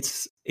 and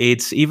it's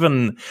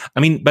even, I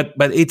mean, but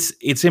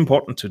it's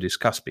important to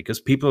discuss, because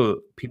people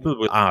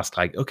will ask,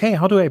 like, okay,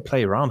 how do I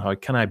play around? How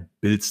can I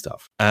build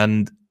stuff?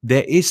 And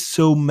there is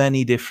so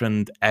many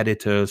different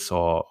editors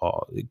or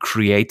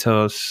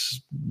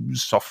creators,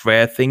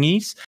 software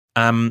thingies,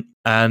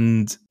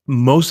 and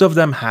most of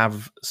them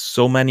have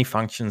so many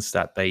functions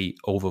that they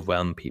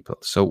overwhelm people.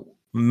 So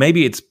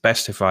maybe it's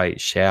best if I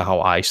share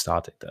how I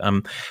started.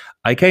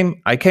 I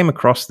came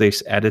across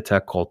this editor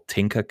called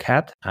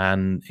Tinkercad,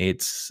 and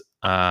it's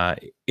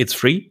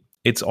free.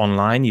 It's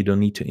online. You don't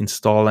need to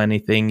install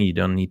anything. You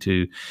don't need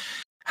to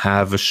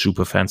have a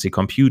super fancy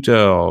computer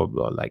or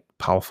like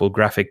powerful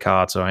graphic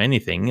cards or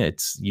anything.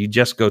 You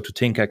just go to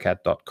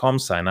tinkercad.com,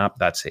 sign up.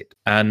 That's it.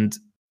 And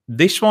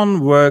this one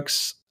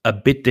works a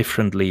bit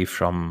differently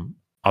from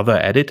other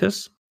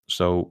editors.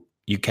 So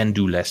you can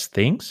do less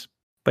things,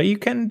 but you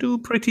can do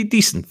pretty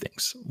decent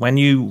things when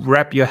you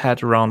wrap your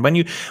head around, when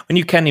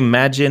you can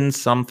imagine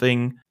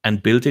something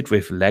and build it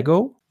with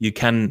Lego. You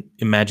can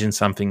imagine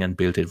something and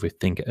build it with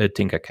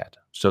Tinkercad.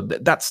 So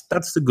that's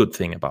the good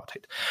thing about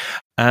it.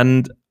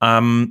 And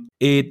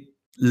it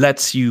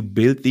lets you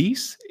build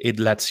these, it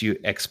lets you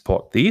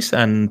export these,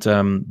 and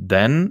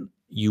then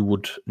you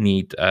would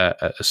need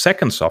a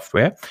second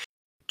software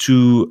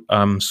to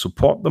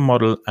support the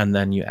model, and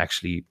then you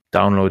actually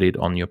download it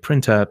on your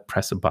printer,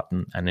 press a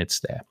button, and it's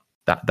there.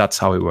 That's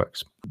how it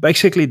works.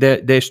 Basically,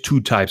 there's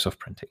two types of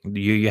printing.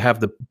 You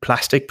have the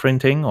plastic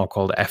printing, or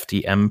called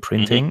FDM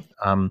printing,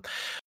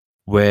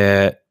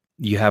 where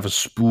you have a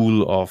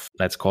spool of,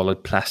 let's call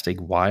it, plastic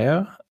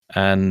wire,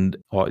 and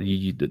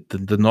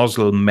the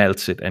nozzle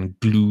melts it and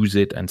glues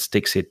it and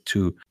sticks it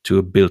to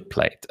a build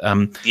plate.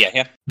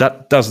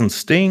 That doesn't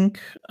stink.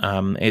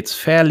 It's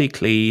fairly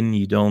clean.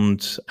 You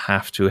don't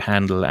have to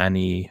handle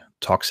any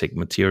toxic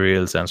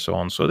materials and so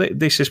on. So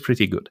this is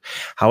pretty good.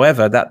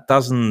 However, that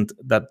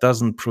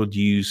doesn't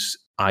produce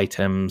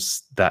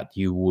items that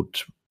you would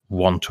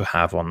want to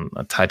have on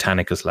a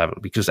Titanicus level,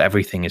 because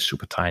everything is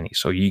super tiny.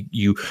 So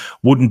you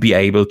wouldn't be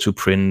able to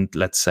print,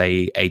 let's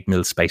say,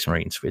 8mm Space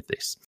Marines with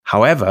this.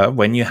 However,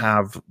 when you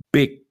have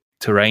big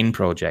terrain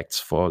projects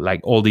for like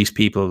all these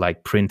people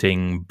like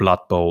printing Blood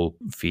Bowl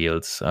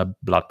fields,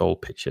 Blood Bowl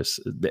pitches,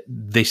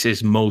 this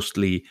is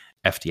mostly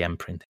FDM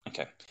printing.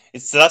 Okay.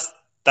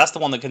 That's the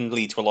one that can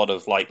lead to a lot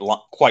of like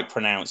quite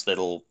pronounced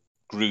little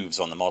grooves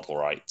on the model,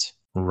 right?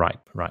 Right.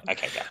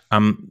 Okay, yeah.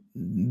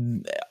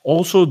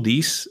 Also,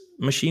 these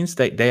machines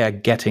they are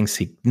getting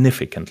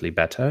significantly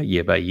better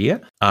year by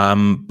year.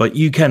 But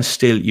you can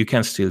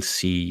still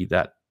see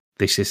that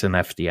this is an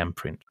FDM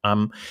print.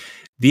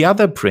 The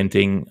other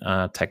printing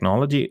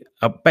technology,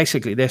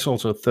 basically, there's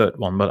also a third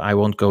one, but I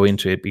won't go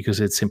into it because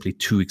it's simply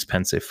too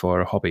expensive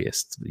for a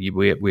hobbyist.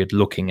 We're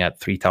looking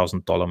at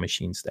 $3,000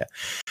 machines there.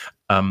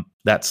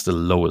 That's the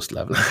lowest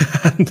level.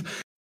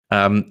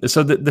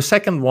 So the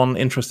second one,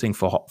 interesting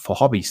for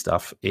hobby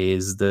stuff,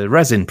 is the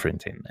resin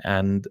printing.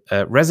 And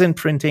resin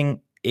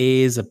printing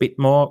is a bit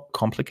more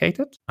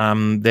complicated.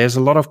 There's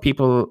a lot of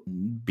people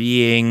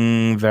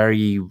being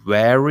very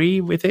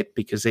wary with it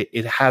because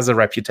it has a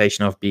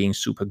reputation of being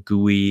super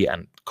gooey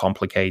and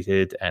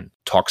complicated and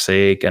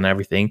toxic and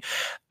everything.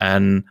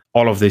 And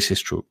all of this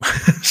is true.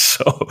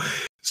 So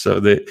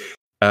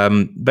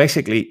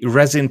basically,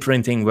 resin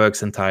printing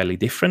works entirely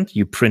different.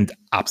 You print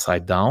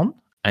upside down,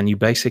 and you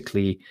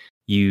basically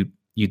you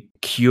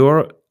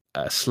cure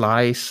a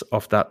slice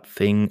of that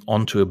thing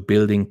onto a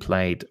building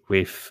plate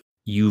with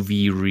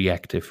UV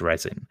reactive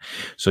resin.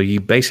 So you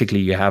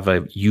have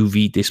a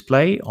UV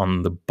display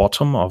on the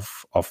bottom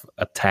of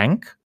a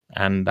tank,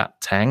 and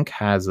that tank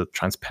has a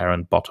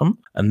transparent bottom.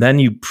 And then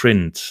you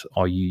print,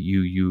 or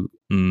you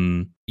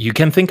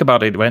can think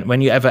about it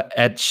when you ever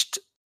etched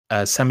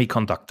a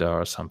semiconductor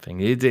or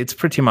something. It's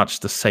pretty much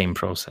the same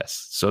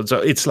process. So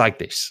it's like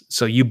this.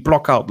 So you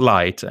block out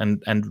light,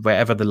 and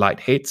wherever the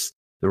light hits,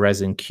 the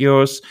resin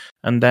cures,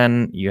 and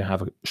then you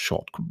have a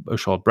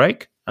short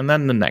break, and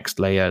then the next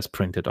layer is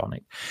printed on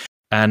it.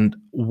 And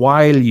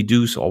while you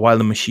do so, or while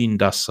the machine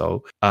does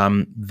so,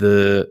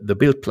 the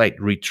build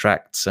plate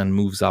retracts and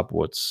moves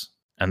upwards.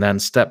 And then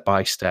step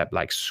by step,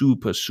 like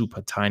super,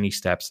 super tiny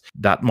steps,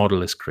 that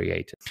model is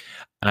created.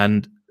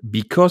 And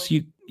because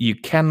you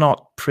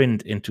cannot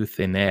print into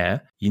thin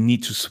air, you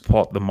need to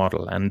support the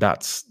model. And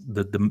that's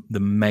the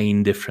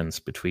main difference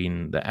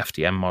between the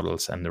FDM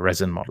models and the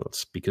resin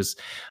models, because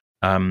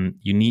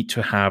you need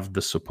to have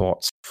the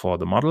supports for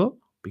the model,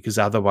 because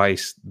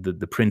otherwise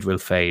the print will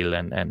fail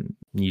and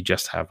you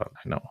just have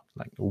a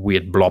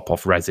weird blob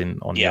of resin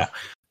on your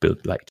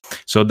build plate.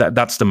 So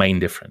that's the main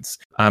difference.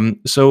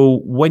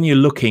 So when you're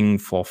looking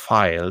for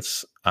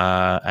files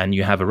and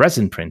you have a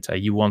resin printer,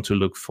 you want to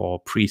look for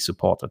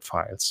pre-supported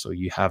files. So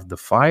you have the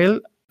file,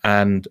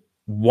 and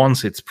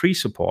once it's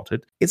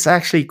pre-supported, it's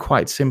actually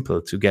quite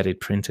simple to get it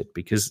printed,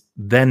 because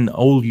then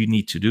all you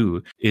need to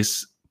do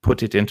is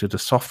put it into the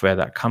software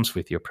that comes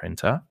with your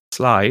printer,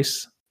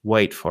 slice,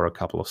 wait for a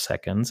couple of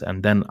seconds,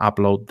 and then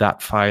upload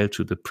that file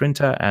to the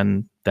printer,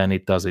 and then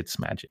it does its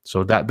magic.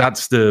 So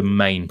that's the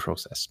main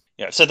process.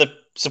 Yeah, so the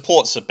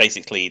supports are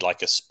basically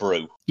like a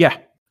sprue. Yeah,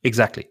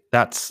 exactly.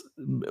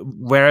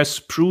 Whereas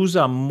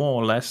sprues are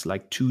more or less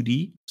like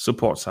 2D,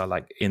 supports are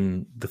like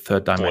in the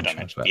third dimension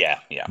as well. Yeah.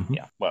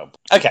 Well,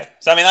 okay.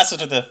 So, I mean, that's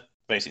sort of the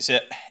basics.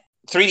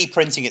 3D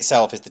printing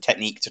itself is the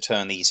technique to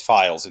turn these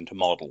files into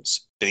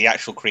models. But the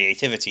actual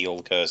creativity all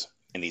occurs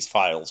in these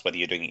files, whether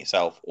you're doing it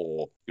yourself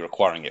or you're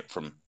acquiring it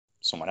from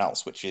someone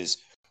else, which is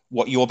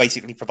what you're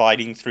basically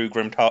providing through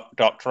Grim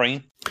Dark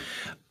Terrain.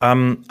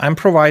 I'm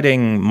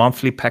providing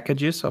monthly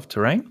packages of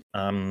terrain.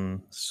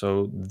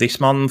 So this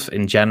month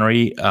in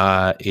January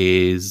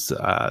is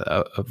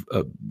a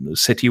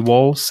city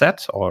wall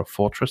set or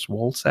fortress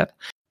wall set.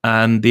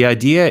 And the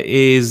idea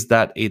is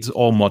that it's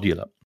all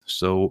modular.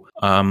 So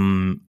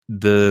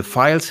the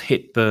files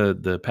hit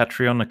the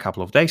Patreon a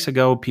couple of days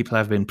ago. People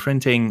have been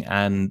printing,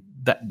 and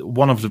that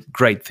one of the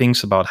great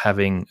things about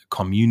having a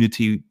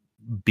community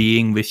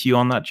being with you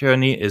on that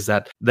journey is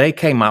that they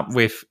came up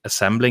with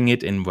assembling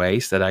it in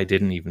ways that I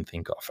didn't even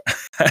think of.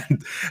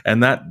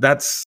 and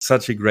that's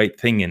such a great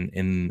thing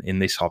in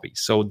this hobby.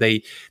 So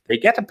they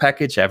get a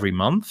package every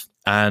month,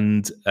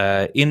 and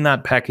in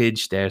that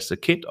package there's a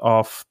kit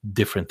of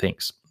different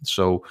things.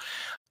 So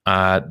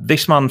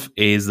this month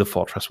is the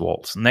fortress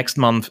walls. Next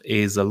month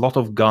is a lot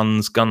of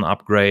guns, gun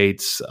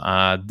upgrades,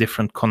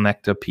 different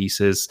connector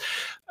pieces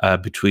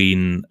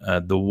between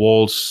the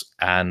walls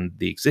and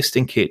the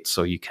existing kit,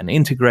 so you can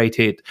integrate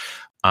it.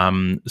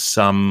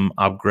 Some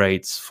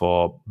upgrades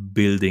for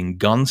building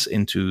guns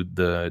into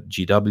the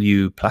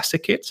GW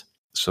plastic kit.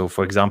 So,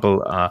 for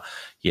example,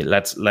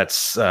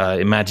 let's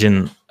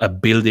imagine a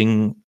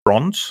building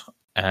front,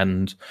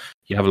 and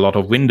you have a lot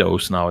of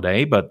windows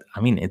nowadays, but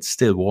I mean, it's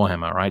still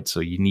Warhammer, right? So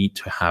you need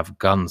to have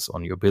guns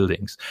on your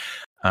buildings.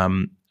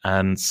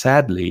 And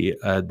sadly,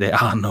 there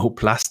are no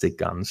plastic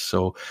guns.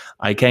 So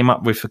I came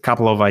up with a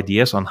couple of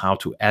ideas on how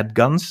to add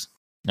guns,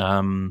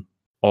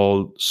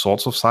 all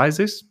sorts of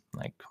sizes,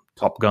 like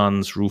top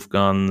guns, roof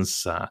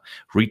guns,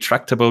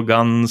 retractable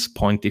guns,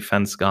 point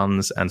defense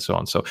guns, and so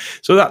on. So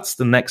that's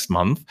the next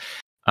month.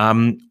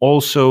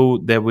 Also,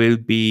 there will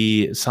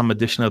be some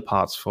additional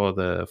parts for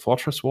the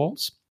fortress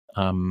walls,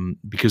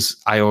 because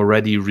I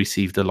already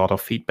received a lot of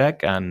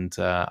feedback, and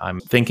I'm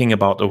thinking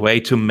about a way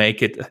to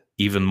make it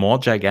even more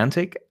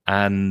gigantic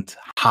and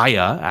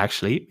higher,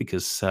 actually,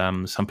 because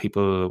some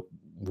people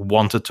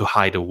wanted to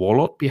hide a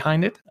warlord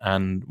behind it.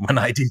 And when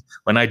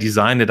I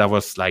designed it, I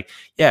was like,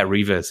 yeah,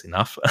 Reaver is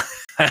enough.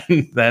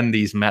 And then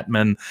these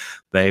madmen,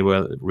 they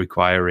were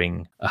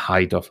requiring a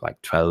height of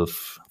like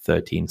 12,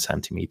 13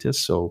 centimeters.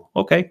 So,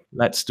 okay,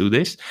 let's do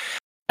this.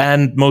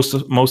 And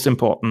most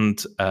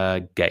important,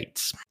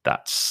 gates.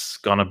 That's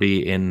gonna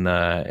be in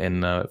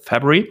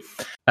February,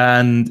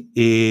 and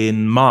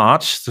in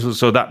March.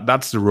 So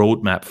that's the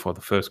roadmap for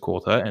the first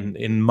quarter. And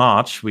in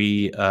March,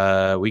 we're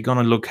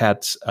gonna look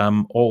at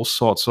all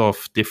sorts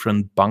of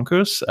different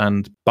bunkers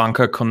and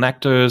bunker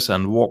connectors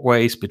and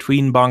walkways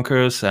between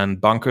bunkers and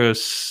bunker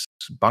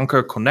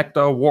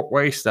connector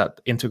walkways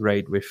that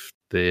integrate with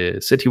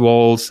the city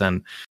walls.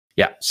 And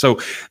yeah,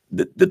 so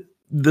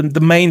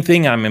the main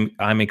thing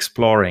I'm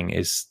exploring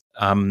is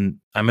I'm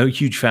a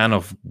huge fan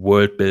of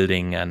world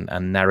building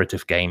and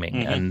narrative gaming,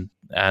 Mm-hmm.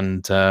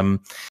 and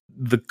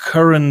the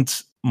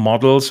current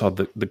models or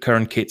the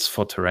current kits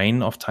for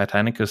terrain of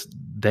Titanicus,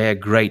 they're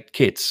great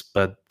kits,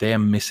 but they're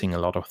missing a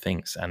lot of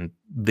things. And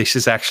this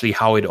is actually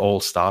how it all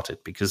started,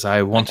 because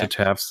I wanted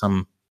to have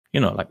some,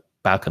 like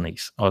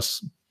balconies or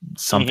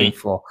something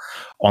for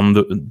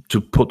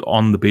to put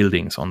on the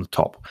buildings on the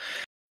top,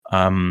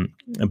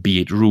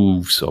 be it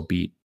roofs or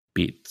be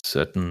it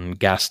certain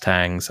gas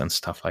tanks and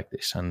stuff like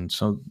this. And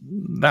so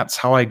that's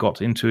how I got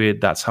into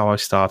it. That's how I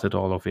started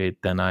all of it.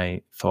 Then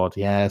I thought,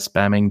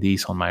 spamming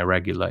these on my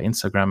regular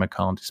Instagram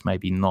account is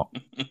maybe not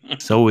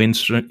so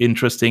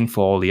interesting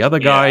for all the other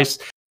guys.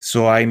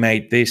 So I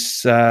made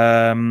this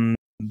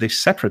this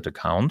separate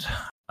account,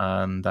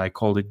 and I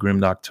called it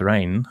Grimdark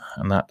Terrain.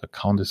 And that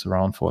account is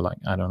around for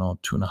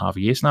 2.5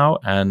 years now.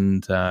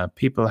 And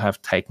people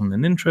have taken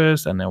an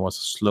interest, and there was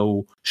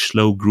a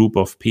slow group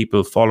of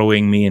people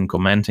following me and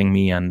commenting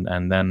me,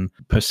 and then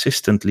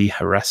persistently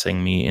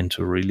harassing me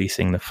into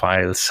releasing the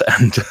files.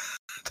 And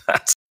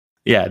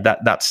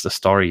that's the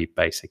story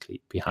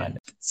basically behind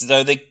it.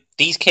 So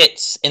these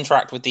kits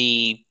interact with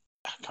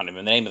I can't remember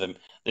the name of them,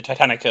 the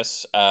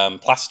Titanicus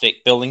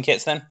plastic building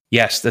kits then?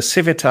 Yes, the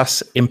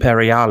Civitas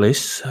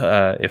Imperialis,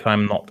 if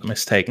I'm not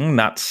mistaken,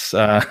 that's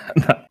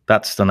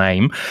the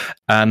name.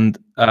 And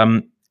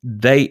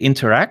they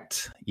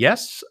interact,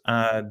 yes.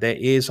 There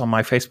is on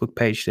my Facebook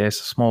page, there's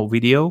a small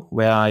video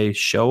where I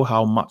show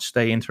how much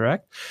they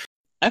interact.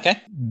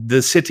 Okay.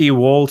 The city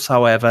walls,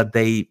 however,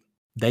 they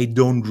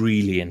don't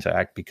really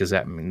interact, because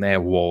they're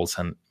walls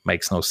and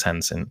makes no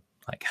sense in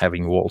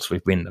having walls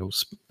with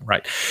windows,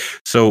 right?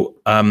 So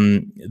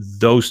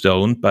those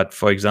don't. But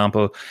for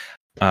example,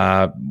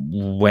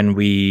 when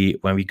we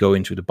go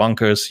into the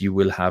bunkers, you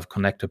will have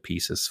connector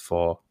pieces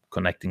for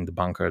connecting the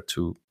bunker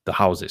to the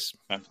houses.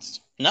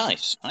 That's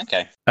nice.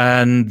 Okay.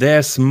 And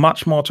there's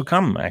much more to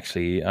come,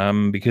 actually,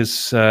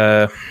 because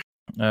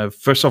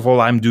first of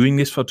all, I'm doing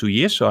this for 2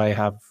 years, so I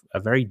have a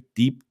very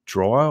deep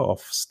drawer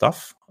of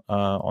stuff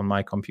on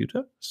my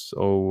computer.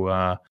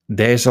 So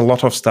there's a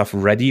lot of stuff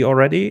ready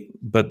already,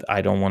 but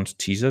I don't want to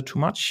teaser too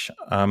much.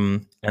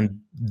 And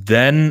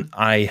then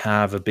I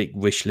have a big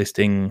wish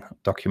listing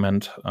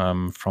document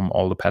from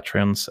all the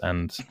Patreons,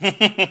 and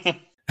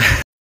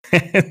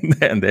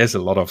and there's a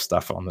lot of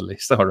stuff on the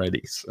list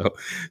already.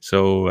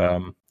 So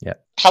yeah.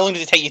 How long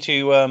did it take you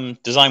to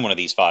design one of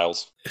these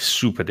files?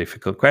 Super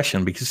difficult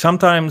question, because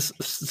sometimes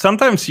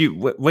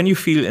when you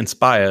feel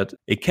inspired,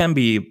 it can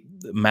be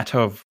a matter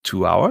of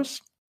 2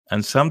 hours.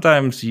 And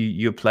sometimes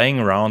you're playing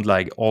around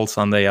all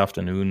Sunday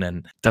afternoon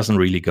and it doesn't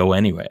really go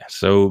anywhere.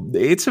 So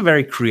it's a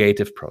very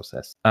creative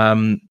process.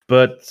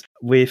 But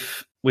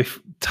with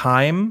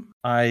time,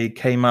 I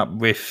came up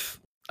with,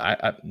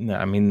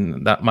 I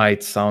mean, that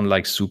might sound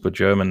like super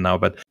German now,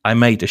 but I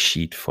made a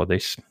sheet for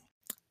this.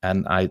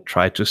 and I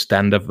tried to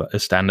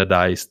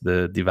standardize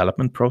the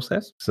development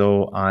process.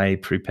 So I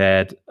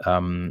prepared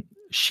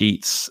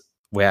sheets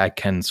where I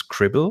can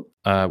scribble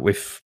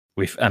with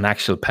an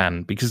actual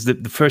pen, because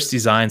the first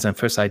designs and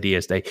first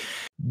ideas,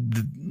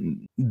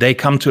 they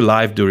come to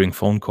life during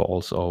phone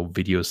calls or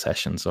video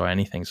sessions or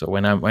anything. So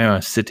when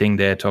I'm sitting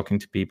there talking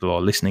to people or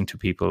listening to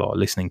people or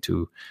listening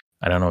to,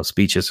 I don't know,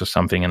 speeches or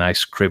something, and I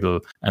scribble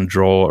and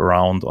draw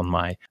around on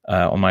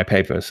my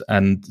papers.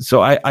 And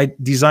so I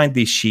designed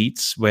these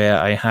sheets where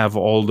I have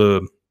all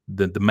the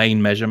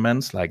main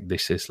measurements, like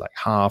this is like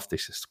half,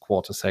 this is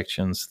quarter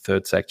sections,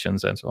 third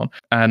sections, and so on.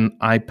 And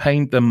I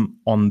paint them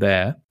on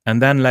there. And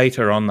then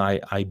later on,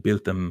 I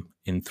build them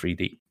in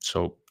 3D.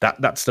 So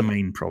that's the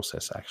main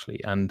process,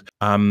 actually. And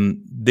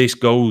this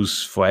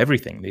goes for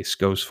everything. This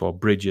goes for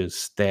bridges,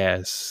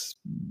 stairs,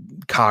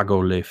 cargo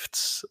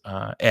lifts,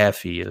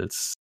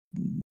 airfields,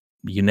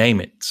 you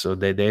name it. So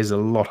there's a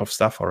lot of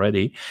stuff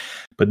already.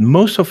 But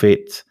most of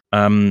it,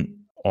 or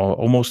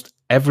almost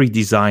every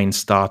design,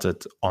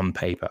 started on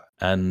paper.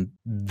 And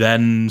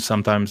then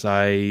sometimes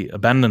I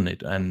abandon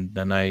it, and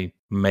then I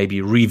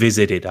maybe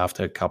revisit it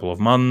after a couple of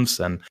months,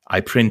 and I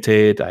print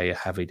it, I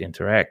have it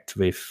interact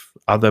with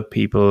other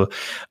people.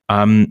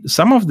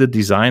 Some of the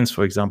designs,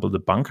 for example, the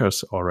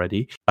bunkers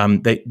already,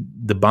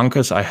 the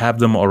bunkers, I have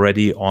them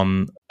already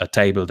on a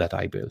table that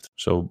I built.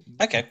 So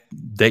okay,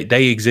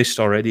 they exist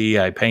already.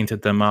 I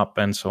painted them up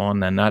and so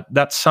on. And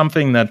that's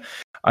something that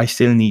I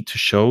still need to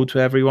show to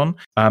everyone.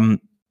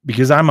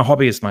 Because I'm a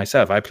hobbyist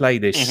myself. I play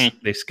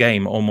this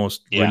game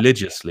almost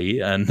religiously,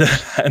 and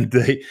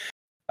they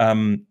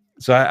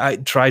so I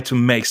try to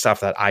make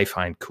stuff that I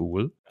find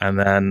cool, and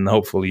then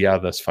hopefully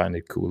others find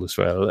it cool as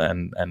well,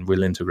 and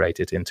will integrate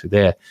it into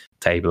their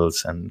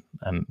tables and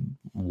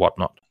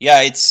whatnot.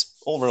 Yeah, it's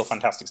all real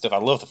fantastic stuff. I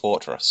love the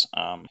Fortress.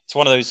 It's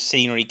one of those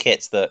scenery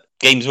kits that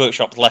Games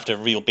Workshop left a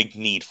real big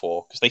need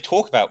for, because they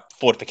talk about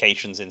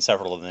fortifications in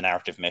several of the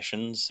narrative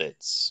missions.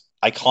 It's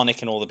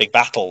iconic in all the big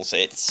battles.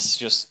 It's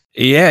just...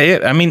 Yeah.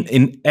 I mean,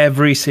 in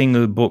every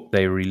single book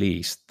they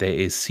release, there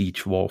is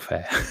siege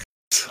warfare.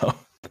 So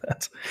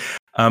that's...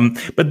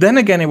 but then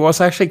again, it was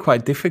actually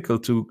quite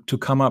difficult to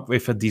come up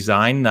with a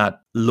design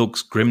that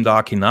looks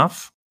grimdark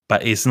enough,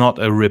 but it's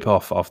not a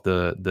rip-off of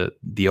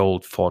the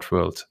old Fort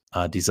World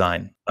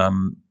design.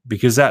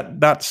 Because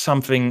that's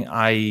something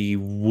I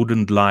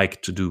wouldn't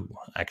like to do,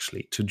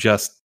 actually, to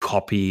just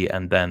copy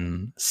and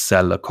then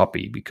sell a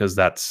copy, because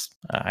that's,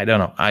 I don't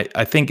know.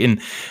 I think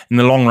in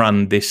the long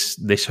run,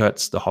 this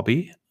hurts the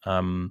hobby,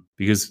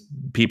 because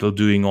people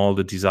doing all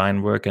the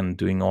design work and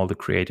doing all the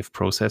creative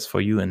process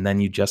for you, and then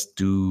you just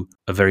do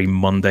a very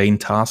mundane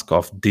task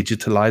of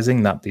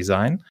digitalizing that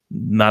design.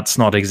 That's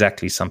not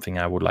exactly something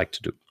I would like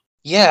to do.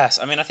 Yes,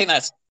 I mean, I think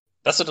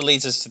that sort of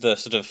leads us to the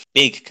sort of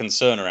big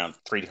concern around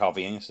 3D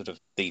hobbying, sort of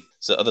the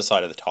other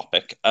side of the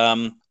topic.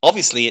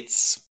 Obviously,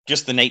 it's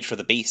just the nature of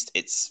the beast.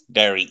 It's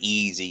very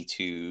easy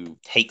to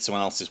take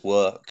someone else's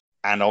work,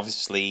 and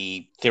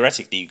obviously,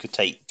 theoretically, you could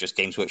take just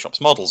Games Workshop's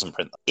models and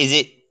print them. Is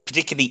it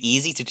particularly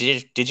easy to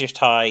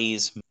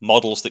digitize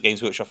models that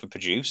Games Workshop have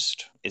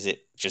produced? Is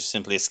it just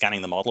simply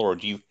scanning the model, or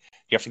do you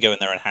have to go in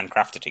there and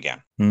handcraft it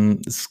again?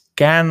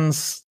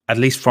 Scans, at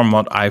least from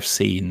what I've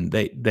seen,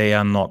 they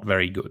are not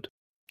very good.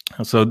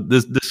 So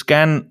the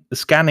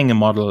scanning a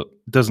model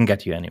doesn't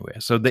get you anywhere.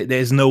 So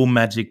there's no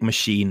magic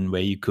machine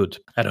where you could,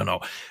 I don't know,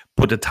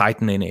 put a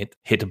Titan in it,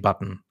 hit a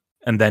button,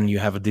 and then you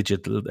have a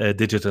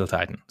digital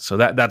Titan. So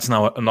that's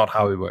not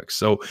how it works.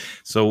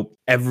 So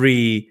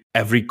every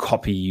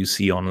copy you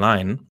see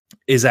online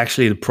is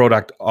actually the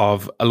product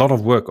of a lot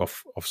of work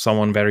of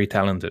someone very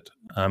talented.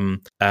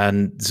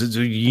 And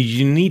so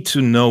you need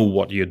to know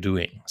what you're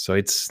doing. So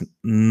it's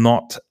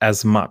not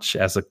as much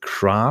as a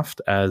craft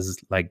as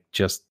like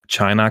just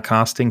China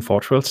casting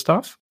Fort World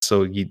stuff.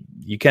 So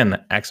you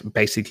can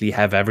basically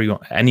have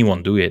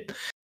anyone do it,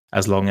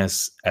 as long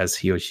as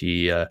he or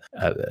she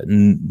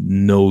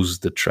knows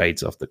the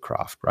trades of the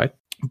craft, right?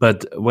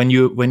 But when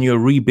you're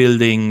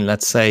rebuilding,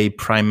 let's say,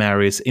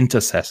 Primaris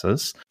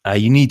intercessors,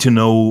 you need to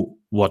know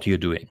what you're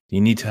doing. You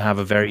need to have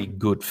a very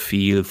good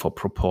feel for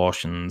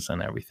proportions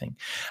and everything.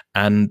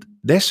 And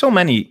there's so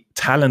many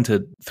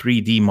talented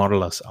 3D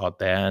modelers out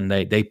there, and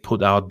they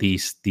put out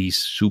these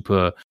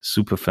super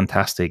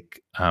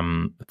fantastic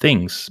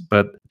things.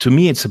 But to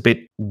me, it's a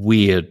bit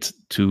weird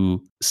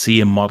to see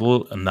a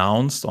model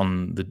announced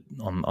on the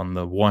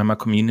Warhammer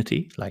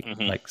community,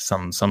 like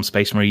some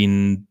Space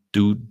Marine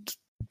dude,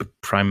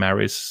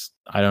 Primaris,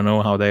 I don't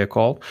know how they are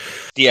called.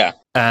 Yeah.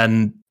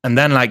 And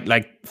then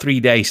like 3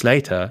 days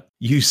later,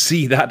 you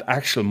see that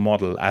actual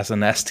model as an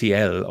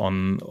STL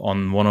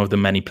on one of the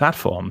many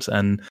platforms.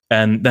 And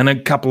then a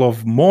couple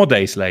of more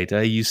days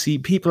later, you see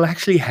people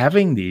actually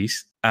having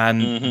these,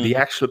 and the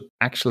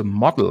actual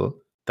model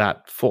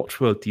that Fort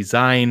World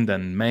designed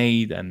and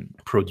made and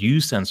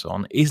produced and so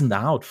on isn't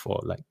out for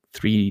like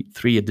three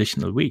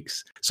additional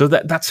weeks. So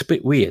that's a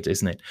bit weird,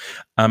 isn't it?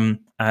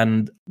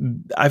 And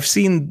I've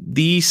seen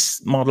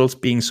these models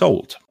being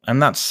sold,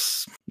 and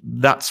that's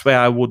where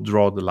I would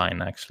draw the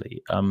line,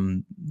 actually.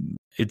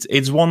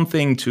 It's one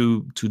thing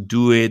to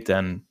do it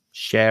and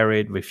share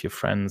it with your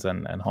friends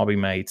and hobby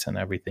mates and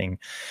everything,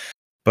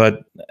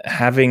 but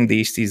having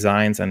these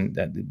designs and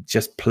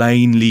just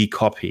plainly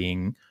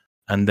copying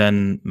and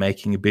then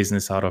making a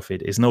business out of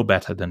it is no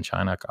better than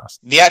ChinaCast.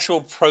 The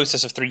actual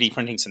process of 3D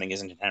printing something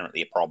isn't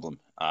inherently a problem.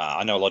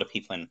 I know a lot of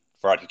people in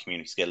variety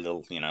communities get a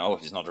little, oh,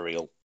 if it's not a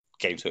real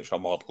Games Workshop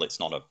model, it's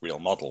not a real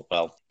model.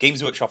 Well,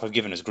 Games Workshop have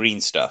given us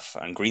green stuff,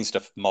 and green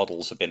stuff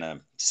models have been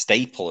a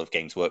staple of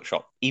Games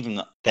Workshop.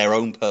 Even their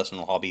own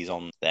personal hobbies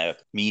on their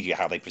media,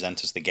 how they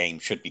present us the game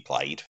should be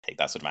played, take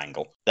that sort of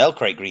angle. They'll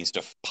create green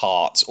stuff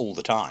parts all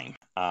the time.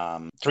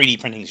 3D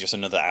printing is just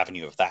another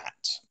avenue of that.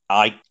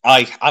 I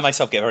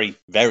myself get very,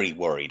 very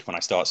worried when I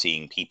start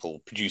seeing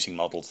people producing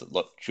models that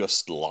look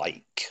just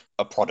like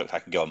a product I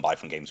could go and buy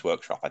from Games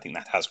Workshop. I think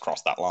that has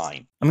crossed that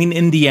line. I mean,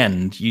 in the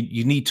end,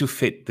 you need to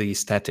fit the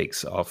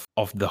aesthetics of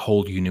the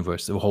whole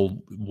universe, the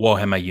whole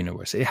Warhammer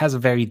universe. It has a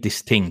very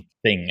distinct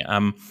thing.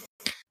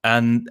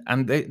 And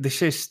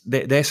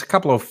there's a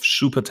couple of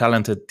super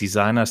talented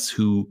designers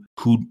who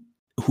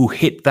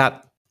hit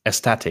that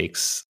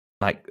aesthetics.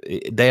 Like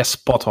they're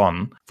spot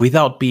on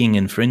without being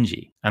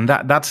infringy, and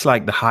that's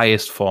like the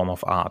highest form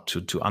of art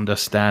to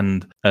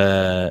understand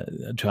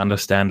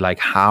like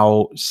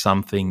how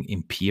something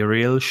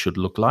imperial should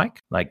look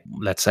like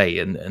let's say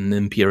an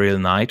imperial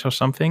knight or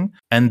something,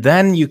 and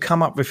then you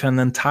come up with an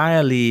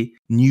entirely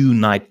new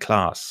knight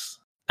class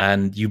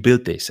and you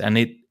build this, and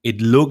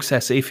it looks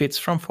as if it's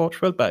from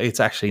Forge World, but it's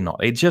actually not.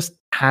 It just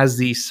has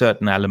these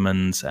certain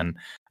elements, and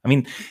I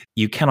mean,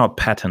 you cannot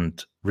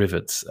patent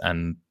rivets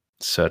and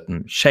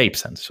certain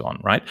shapes and so on,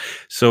 right?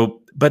 So,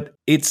 but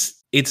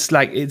it's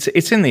like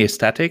it's in the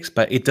aesthetics,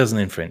 but it doesn't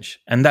infringe,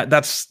 and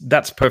that's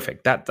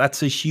perfect.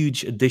 That's a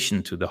huge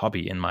addition to the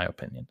hobby, in my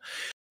opinion.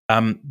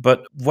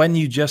 But when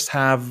you just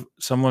have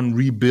someone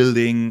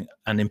rebuilding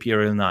an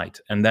Imperial Knight,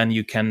 and then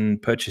you can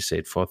purchase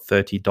it for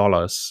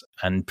 $30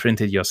 and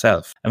print it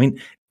yourself. I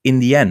mean, in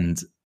the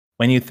end,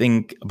 when you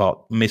think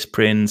about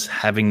misprints,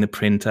 having the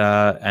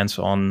printer and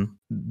so on,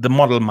 the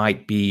model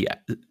might be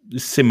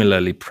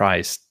similarly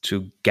priced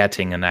to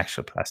getting an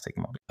actual plastic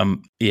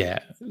model. Yeah.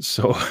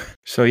 So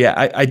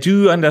yeah, I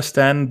do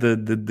understand the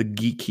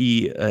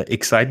geeky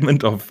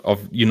excitement of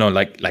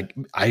like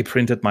I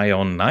printed my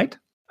own knight.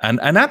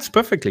 And that's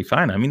perfectly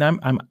fine. I mean,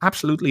 I'm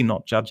absolutely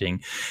not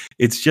judging.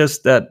 It's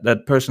just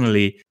that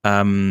personally,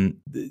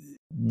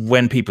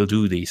 when people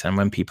do these and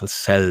when people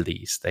sell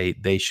these,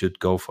 they should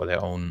go for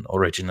their own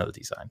original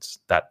designs.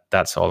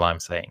 That's all I'm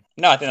saying.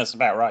 No, I think that's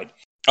about right.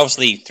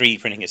 Obviously,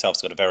 3D printing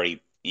itself's got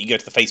you go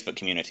to the Facebook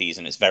communities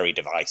and it's very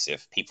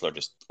divisive. People are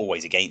just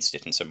always against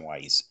it in some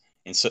ways,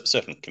 in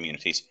certain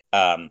communities.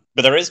 But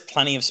there is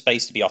plenty of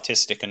space to be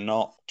artistic and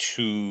not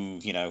to,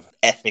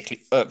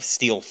 ethically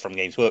steal from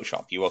Games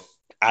Workshop. You are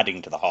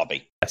adding to the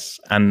hobby.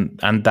 Yes, and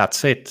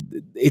that's it.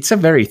 It's a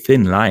very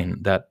thin line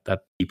that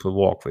people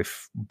walk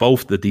with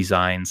both the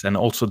designs and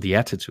also the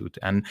attitude.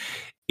 And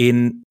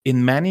in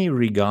many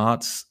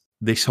regards,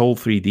 this whole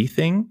 3D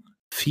thing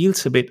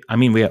feels a bit, I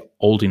mean, we're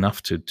old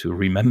enough to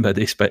remember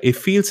this, but it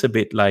feels a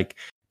bit like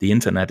the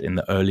internet in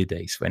the early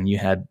days when you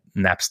had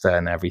Napster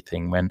and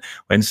everything, when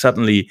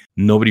suddenly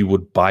nobody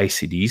would buy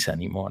CDs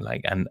anymore,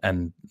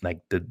 and like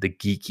the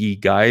geeky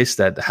guys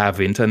that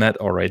have internet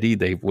already,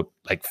 they would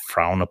like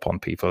frown upon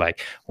people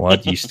like,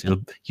 what, you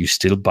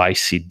still buy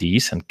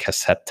CDs and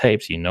cassette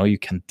tapes, you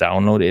can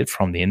download it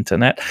from the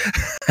internet.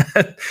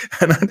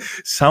 And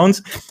that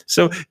sounds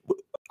so.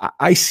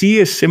 I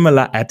see a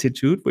similar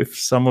attitude with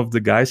some of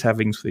the guys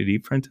having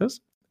 3D printers,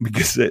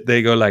 because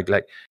they go like,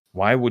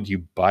 why would you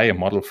buy a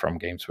model from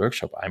Games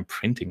Workshop? I'm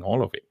printing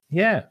all of it.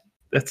 Yeah,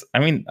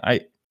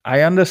 I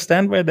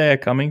understand where they're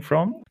coming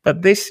from,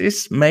 but this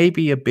is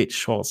maybe a bit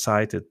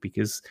short-sighted,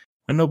 because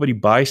when nobody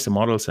buys the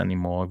models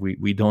anymore,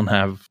 we don't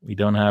have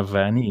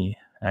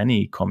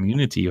any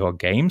community or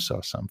games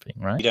or something,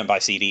 right? You don't buy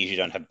CDs, you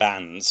don't have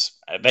bands.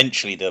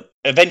 Eventually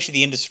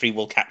the industry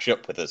will catch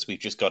up with us. We've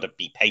just got to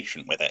be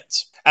patient with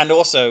it. And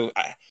also,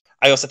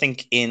 I also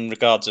think in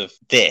regards of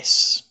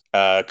this,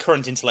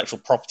 current intellectual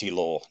property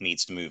law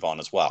needs to move on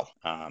as well,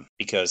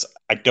 because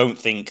I don't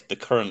think the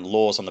current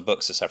laws on the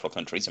books of several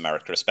countries,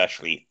 America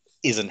especially,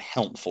 isn't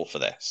helpful for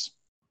this.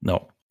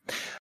 No.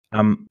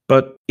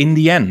 But in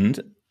the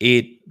end,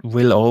 it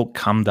will all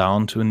come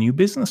down to a new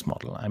business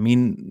model. I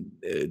mean,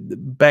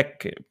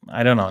 back,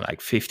 I don't know, like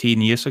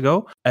 15 years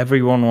ago,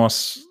 everyone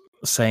was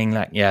saying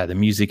like, yeah, the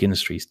music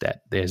industry is dead.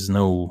 There's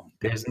no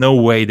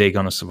way they're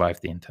going to survive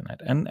the internet.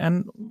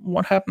 And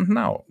what happened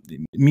now?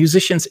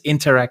 Musicians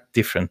interact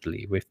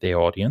differently with their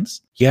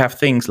audience. You have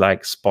things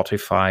like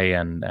Spotify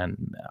and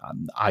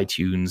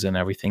iTunes and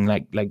everything,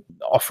 like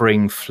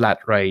offering flat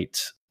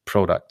rate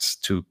products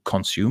to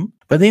consume.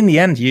 But in the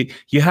end,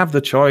 you have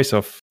the choice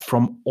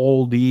from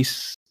all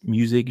these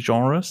music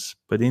genres,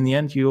 but in the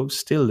end, you'll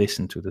still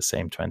listen to the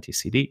same 20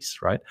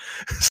 CDs, right?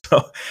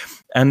 So,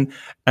 and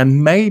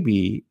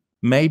maybe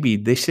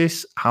this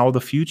is how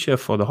the future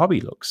for the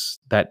hobby looks,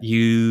 that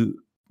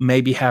you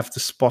maybe have the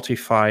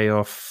Spotify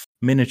of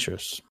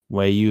miniatures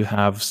where you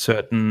have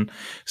certain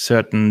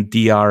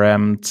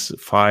DRM'd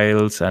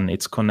files and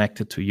it's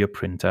connected to your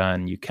printer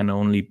and you can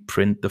only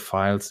print the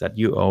files that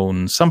you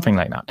own, something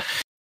like that.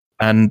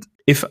 And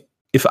if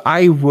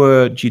I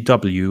were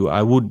GW,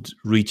 I would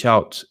reach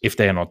out, if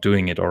they are not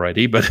doing it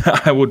already,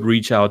 but I would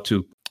reach out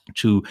to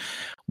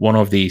one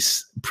of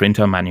these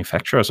printer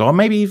manufacturers, or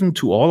maybe even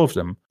to all of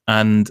them,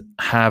 and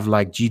have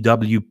like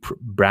GW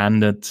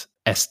branded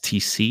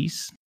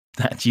STCs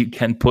that you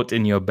can put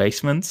in your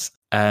basements,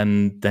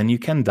 and then you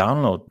can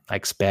download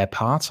like spare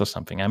parts or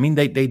something. I mean,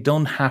 they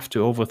don't have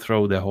to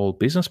overthrow their whole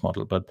business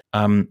model, but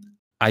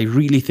I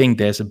really think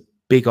there's a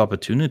big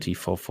opportunity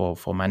for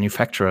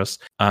manufacturers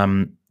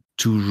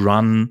to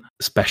run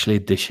special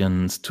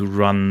editions, to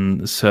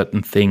run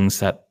certain things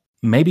that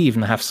maybe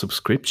even have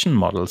subscription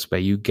models where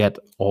you get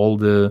all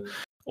the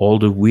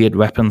weird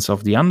weapons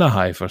of the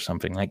Underhive or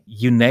something, like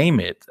you name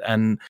it.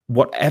 And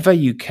whatever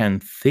you can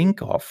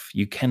think of,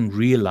 you can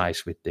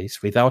realize with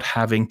this without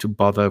having to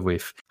bother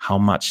with how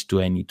much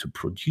do I need to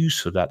produce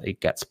so that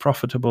it gets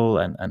profitable.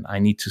 And I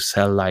need to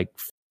sell like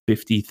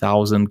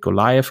 50,000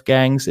 Goliath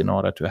gangs in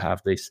order to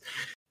have this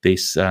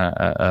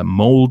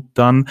mold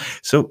done.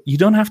 So you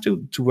don't have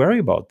to worry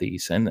about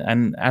these.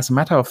 And as a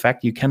matter of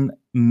fact, you can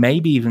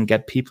maybe even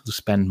get people to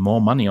spend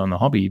more money on the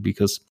hobby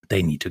because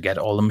they need to get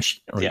all the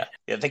machinery.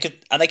 Yeah, they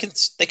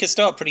could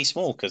start pretty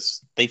small because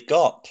they've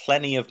got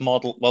plenty of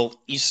model.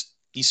 Well, you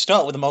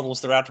start with the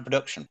models that are out of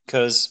production,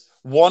 because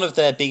one of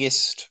their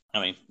biggest,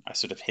 I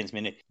sort of hint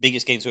in it,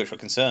 biggest Games Workshop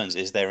concerns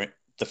is the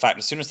fact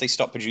as soon as they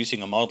stop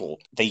producing a model,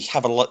 there's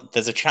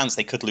a chance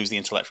they could lose the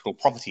intellectual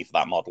property for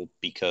that model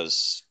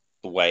because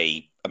the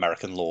way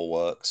American law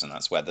works, and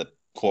that's where the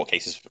court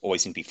cases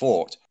always seem to be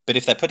fought. But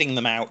if they're putting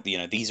them out,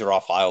 these are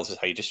our files, this is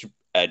how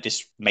you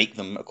just make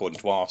them according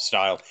to our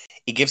style,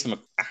 it gives them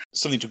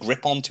something to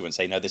grip onto and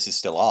say, no, this is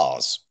still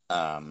ours.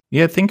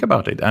 Yeah, think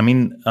about it.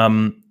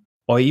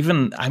 Or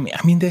even,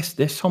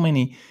 there's so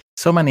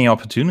many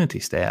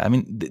opportunities there. I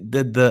mean,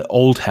 the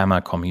Old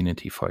Hammer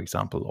community, for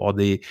example, or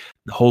the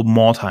whole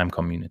Mordheim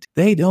community,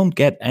 they don't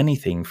get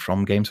anything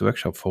from Games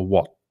Workshop for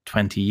what?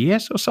 20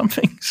 years or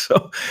something.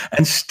 So,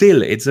 and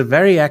still it's a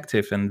very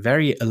active and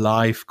very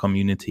alive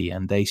community,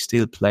 and they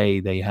still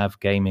play, they have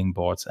gaming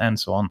boards and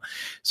so on.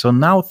 So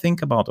now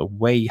think about a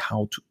way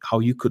how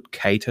you could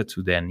cater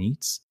to their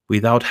needs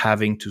without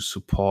having to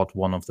support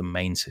one of the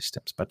main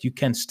systems, but you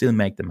can still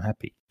make them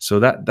happy. So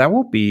that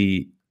would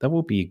be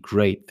a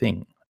great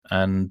thing.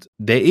 And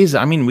there is,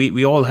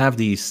 we all have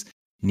these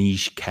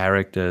niche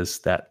characters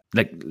that,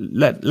 like,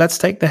 let's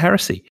take the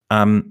Heresy.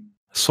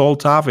 Saul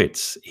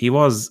Tarwitz, he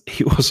was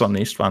on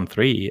Istvan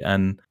 3,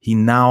 and he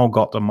now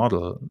got a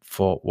model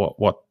for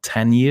what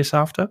 10 years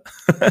after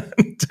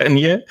 10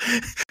 years.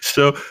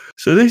 So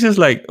this is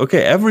like,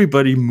 okay,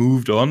 everybody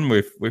moved on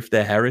with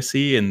their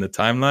Heresy in the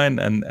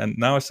timeline, and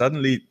now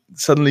suddenly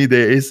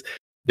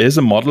there's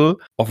a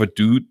model of a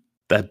dude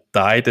that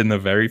died in the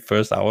very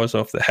first hours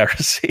of the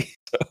Heresy.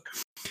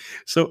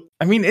 So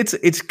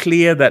it's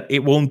clear that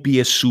it won't be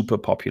a super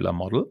popular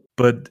model,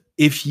 but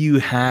if you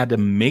had a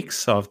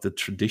mix of the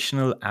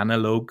traditional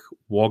analog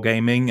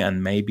wargaming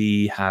and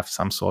maybe have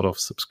some sort of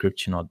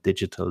subscription or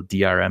digital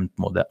DRM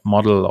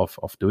model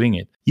of doing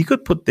it, you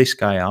could put this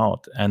guy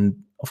out, and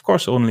of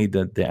course only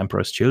the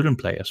Emperor's Children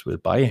players will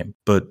buy him,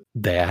 but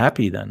they're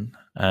happy then.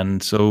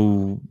 And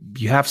so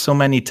you have so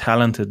many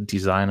talented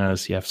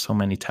designers, you have so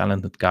many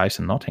talented guys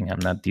in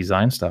Nottingham that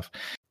design stuff.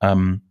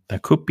 There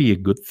could be a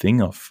good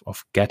thing of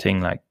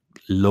getting like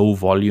low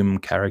volume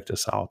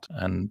characters out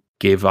and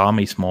give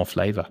armies more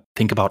flavor.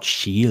 Think about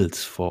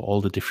shields for all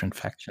the different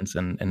factions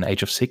in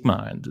Age of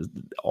Sigmar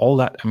and all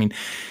that.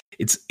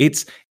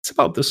 It's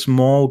about the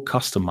small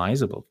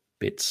customizable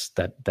bits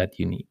that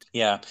you need.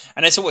 Yeah,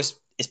 and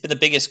it's been the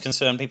biggest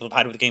concern people have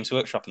had with the Games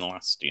Workshop in the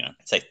last, I'd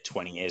say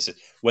 20 years,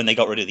 when they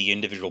got rid of the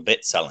individual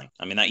bit selling.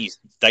 That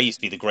used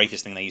to be the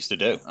greatest thing they used to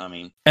do.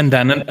 And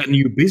then a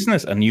new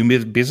business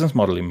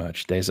model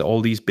emerged. There's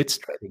all these bits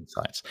trading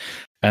sites.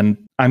 And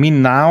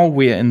now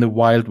we're in the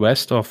wild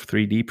west of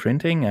 3D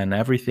printing, and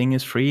everything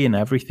is free and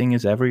everything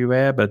is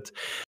everywhere. But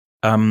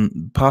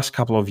past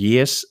couple of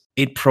years,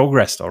 it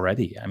progressed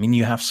already.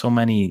 You have so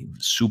many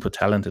super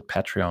talented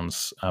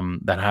Patreons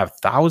that have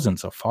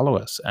thousands of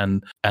followers,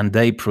 and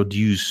they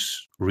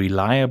produce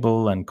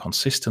reliable and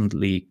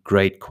consistently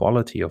great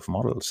quality of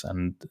models,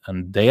 and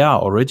they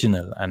are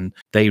original and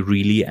they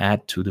really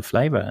add to the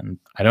flavor. And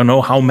I don't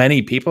know how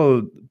many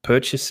people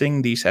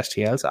purchasing these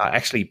STLs are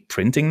actually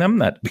printing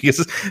them,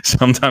 because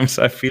sometimes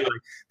I feel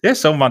like there's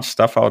so much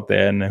stuff out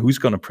there, and who's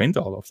going to print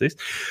all of this?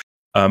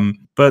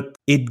 But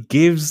it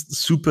gives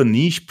super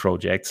niche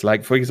projects,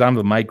 like, for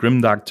example, my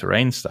Grimdark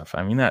Terrain stuff.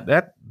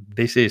 That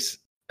this is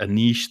a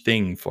niche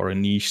thing for a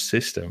niche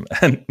system,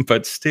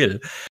 but still,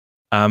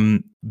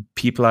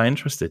 people are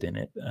interested in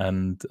it,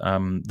 and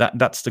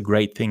that's the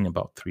great thing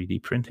about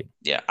 3D printing.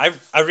 Yeah, I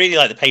really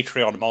like the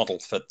Patreon model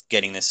for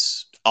getting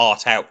this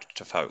art out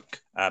to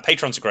folk.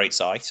 Patreon's a great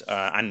site,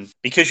 and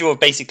because you're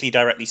basically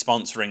directly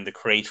sponsoring the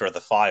creator of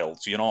the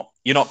files, you're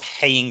not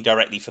paying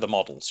directly for the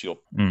models.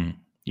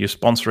 you're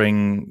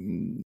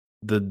sponsoring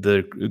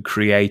the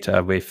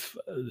creator with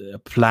a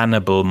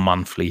plannable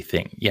monthly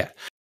thing. Yeah.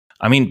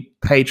 I mean,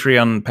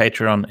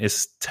 Patreon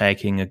is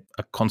taking a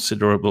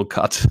considerable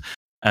cut.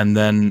 And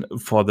then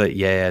for the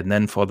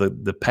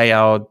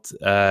payout,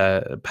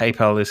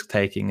 PayPal is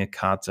taking a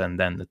cut, and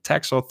then the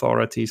tax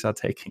authorities are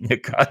taking a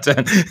cut.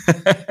 And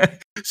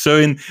so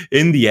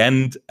in the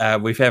end,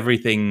 with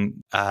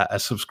everything a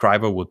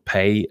subscriber would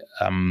pay,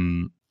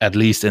 at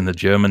least in the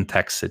German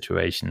tax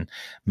situation,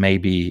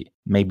 maybe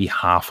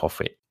half of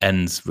it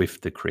ends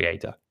with the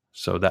creator.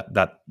 So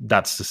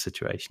that's the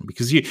situation,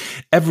 because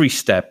every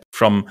step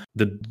from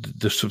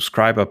the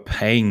subscriber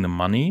paying the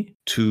money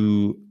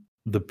to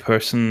the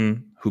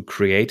person who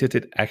created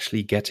it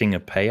actually getting a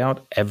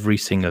payout, every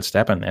single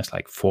step, and there's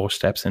like 4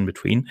 steps in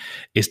between,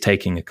 is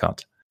taking a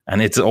cut.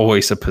 And it's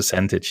always a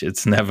percentage.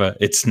 It's never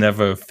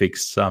a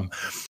fixed sum.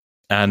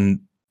 And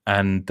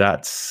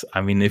that's,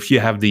 I mean, if you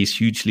have these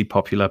hugely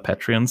popular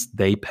Patreons,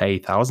 they pay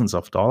thousands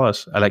of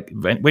dollars. Like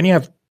when you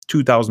have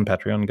 2,000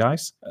 Patreon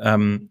guys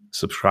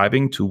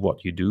subscribing to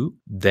what you do,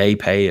 they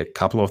pay a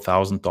couple of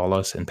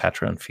 $1,000s in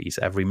Patreon fees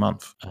every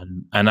month.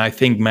 And I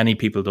think many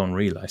people don't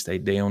realize,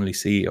 they only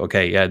see,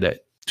 okay, yeah, the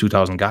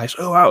 2,000 guys,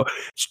 oh wow,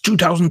 it's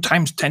 2,000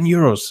 times 10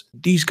 euros.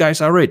 These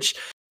guys are rich.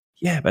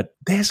 Yeah, but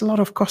there's a lot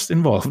of cost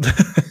involved.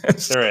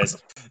 There is.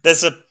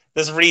 There's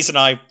a reason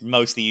I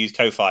mostly use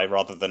Ko-Fi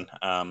rather than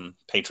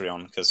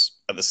Patreon, because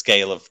at the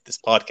scale of this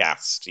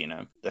podcast,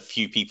 the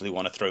few people who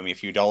want to throw me a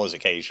few dollars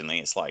occasionally,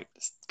 it's like,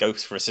 go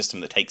for a system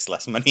that takes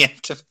less money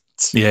out of it.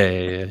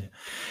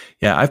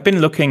 Yeah. I've been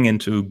looking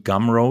into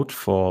Gumroad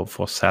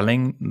for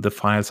selling the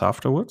files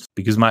afterwards,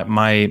 because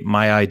my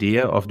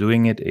idea of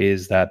doing it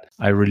is that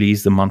I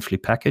release the monthly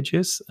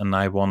packages, and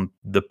I want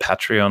the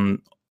Patreon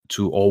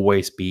to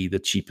always be the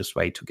cheapest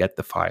way to get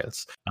the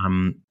files.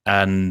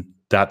 And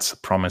that's a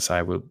promise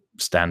I will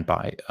stand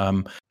by.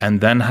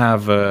 And then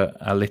have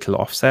a little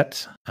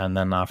offset. And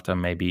then after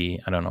maybe,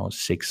 I don't know,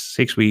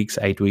 6 weeks,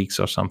 8 weeks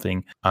or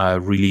something,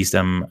 release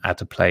them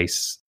at a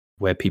place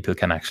where people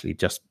can actually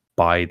just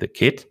buy the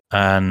kit.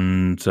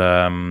 And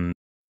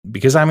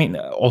because, I mean,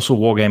 also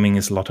wargaming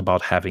is a lot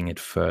about having it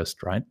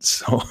first, right?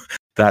 So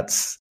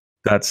that's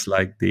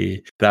like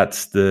the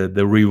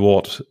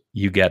reward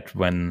you get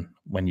when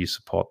you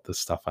support the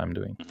stuff I'm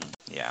doing.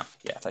 Yeah.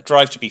 That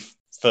drive to be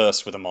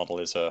first with a model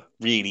is a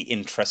really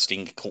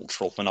interesting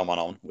cultural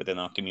phenomenon within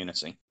our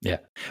community. Yeah,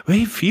 well,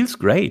 it feels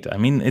great. I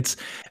mean, it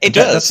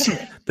does.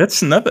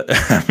 That's another.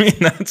 I mean,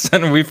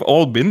 and we've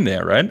all been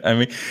there, right? I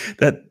mean,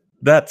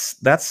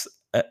 that's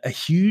a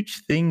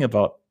huge thing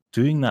about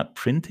doing that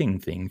printing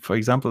thing. For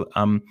example,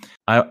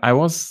 I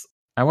was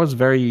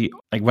very,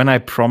 like, when I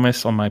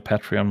promised on my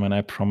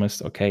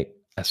Patreon, okay,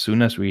 as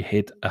soon as we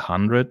hit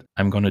 100,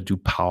 I'm going to do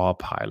power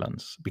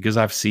pylons, because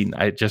I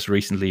just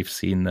recently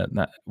seen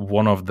that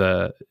one of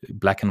the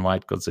black and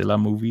white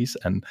Godzilla movies,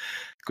 and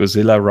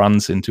Godzilla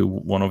runs into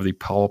one of the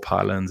power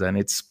pylons and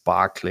it's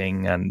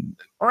sparkling and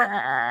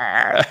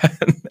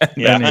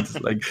then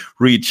it's like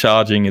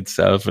recharging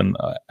itself and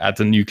at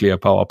a nuclear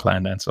power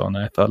plant and so on.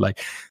 I thought,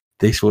 like,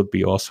 this would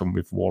be awesome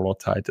with Warlord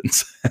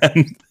Titans.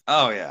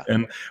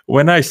 And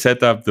when I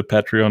set up the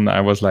Patreon,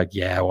 I was like,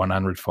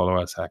 100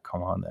 followers.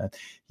 Come on,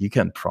 you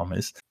can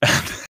promise.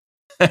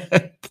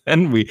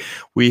 Then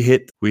we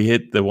hit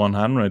the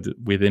 100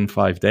 within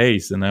 5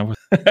 days, and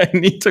I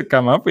need to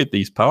come up with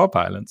these power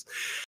pylons.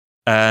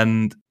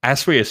 And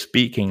as we are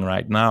speaking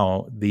right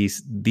now,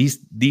 these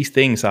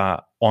things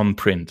are on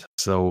print.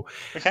 So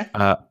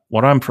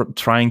what I'm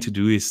trying to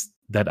do is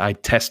that I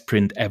test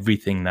print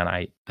everything that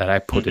I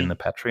put in the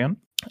Patreon.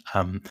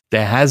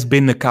 There has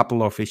been a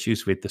couple of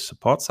issues with the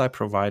supports I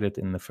provided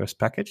in the first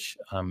package,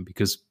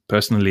 because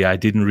personally I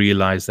didn't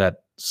realize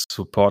that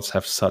supports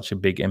have such a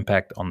big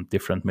impact on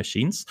different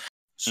machines.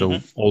 So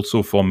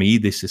also for me,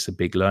 this is a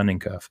big learning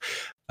curve.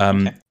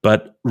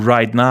 But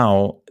right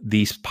now,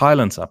 these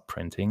pylons are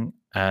printing,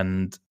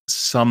 and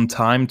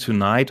sometime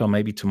tonight or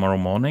maybe tomorrow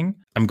morning,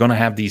 I'm going to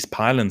have these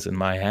pylons in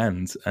my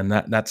hands. And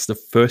that's the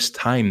first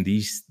time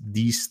these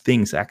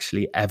things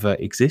actually ever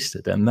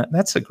existed. And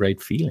that's a great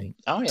feeling.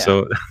 Oh, yeah.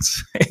 So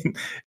that's...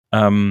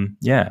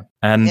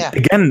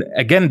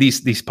 Again,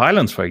 these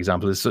pylons, for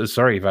example,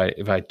 sorry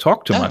if I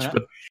talk too much,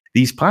 but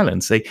these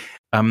pylons, they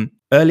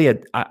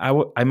earlier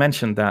I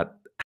mentioned that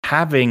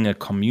having a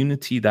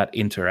community that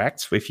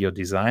interacts with your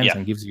designs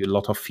and gives you a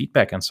lot of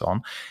feedback and so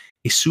on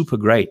is super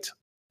great.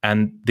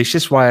 And this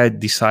is why I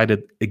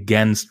decided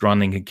against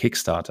running a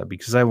Kickstarter,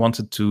 because I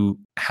wanted to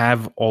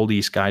have all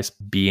these guys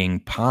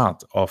being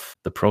part of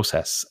the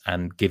process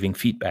and giving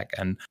feedback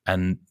and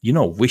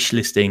wish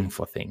listing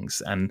for things,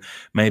 and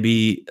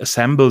maybe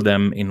assemble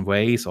them in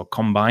ways or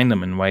combine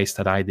them in ways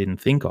that I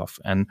didn't think of.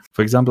 And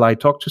for example, I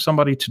talked to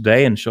somebody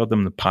today and showed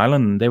them the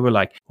pylon, and they were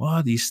like,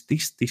 "Wow, these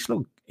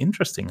look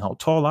interesting. How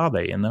tall are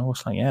they?" And I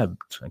was like,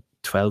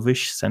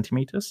 12-ish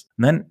centimeters.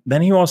 And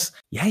then he was,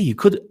 you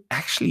could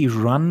actually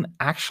run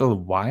actual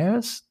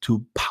wires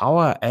to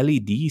power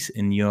LEDs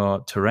in your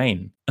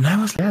terrain. And I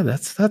was,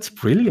 that's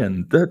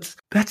brilliant.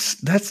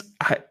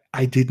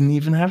 I didn't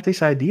even have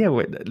this idea,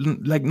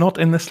 like not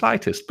in the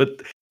slightest.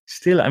 But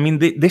still, I mean,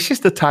 this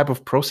is the type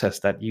of process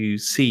that you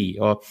see.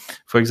 Or,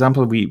 for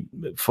example,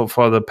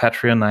 for the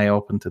Patreon, I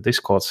opened the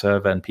Discord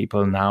server, and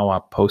people now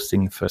are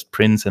posting first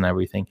prints and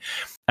everything,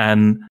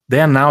 and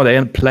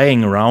they're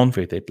playing around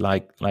with it,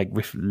 like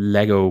with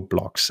Lego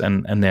blocks,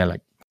 and they're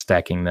like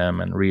stacking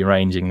them and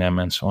rearranging them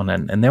and so on.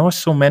 And there were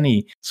so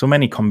many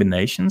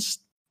combinations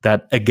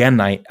that,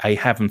 again, I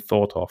haven't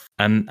thought of.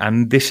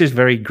 And this is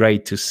very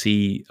great to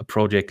see a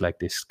project like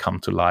this come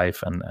to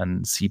life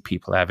and see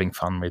people having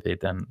fun with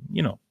it and,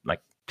 like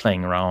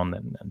playing around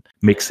and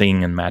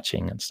mixing and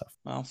matching and stuff.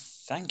 Well,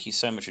 thank you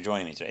so much for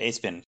joining me today. It's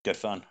been good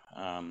fun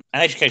and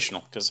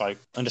educational, because I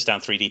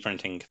understand 3D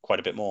printing quite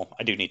a bit more.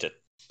 I do need to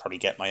probably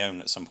get my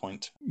own at some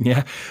point.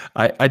 Yeah,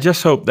 I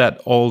just hope that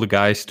all the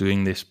guys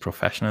doing this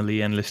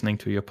professionally and listening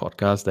to your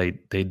podcast,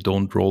 they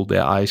don't roll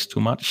their eyes too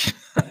much.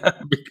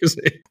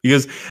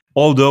 because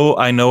although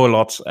I know a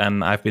lot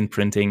and I've been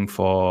printing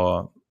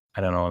for,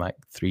 I don't know, like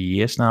 3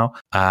 years now,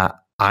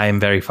 I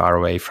am very far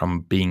away from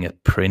being a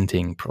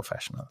printing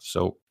professional.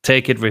 So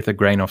take it with a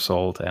grain of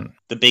salt. And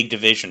the big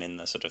division in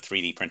the sort of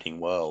 3D printing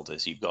world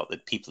is you've got the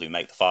people who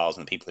make the files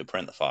and the people who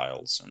print the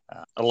files. And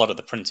a lot of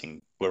the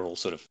printing, we're all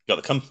sort of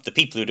got the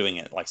people who are doing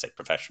it, like I say,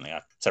 professionally.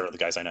 Several of the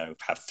guys I know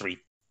have 3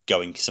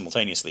 going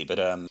simultaneously, but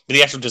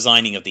the actual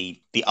designing of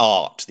the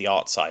art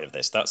side of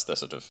this, that's the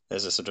sort of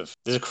there's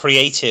a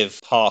creative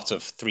part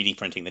of 3D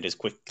printing that is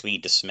quickly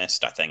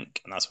dismissed, I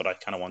think, and that's what I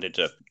kind of wanted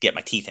to get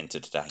my teeth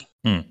into today.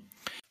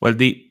 Well,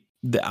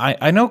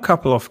 I know a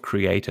couple of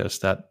creators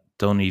that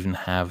don't even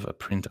have a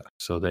printer,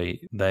 so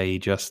they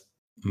just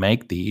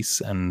make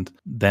these, and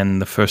then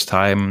the first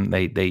time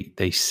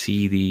they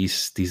see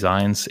these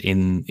designs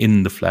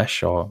in the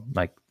flesh or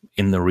like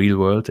in the real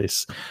world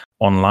is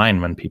online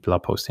when people are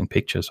posting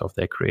pictures of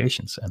their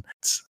creations. And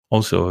it's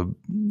also,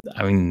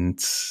 I mean,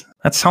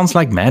 that sounds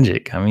like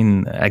magic. I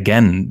mean,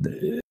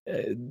 again,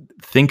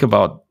 think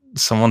about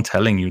someone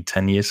telling you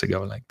 10 years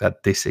ago like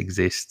that this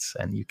exists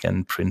and you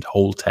can print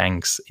whole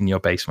tanks in your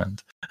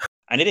basement.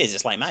 And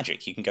it's like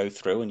magic. You can go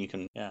through and you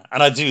can, yeah.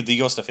 And I do,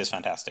 your stuff is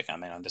fantastic. I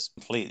mean, I'm just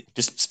completely,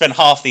 just spent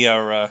half the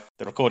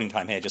recording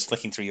time here just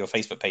flicking through your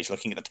Facebook page,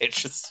 looking at the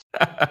pictures.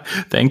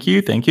 Thank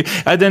you.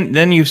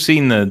 Then you've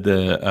seen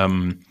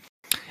the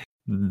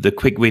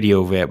quick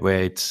video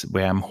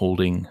where I'm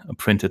holding a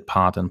printed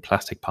part and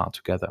plastic part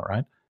together,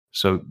 right?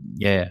 So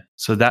yeah,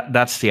 so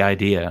that's the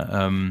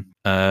idea.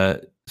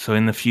 So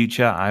in the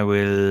future, I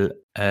will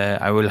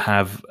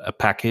have a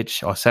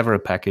package or several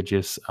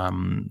packages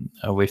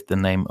with the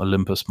name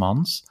Olympus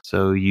Mons.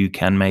 So you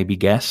can maybe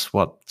guess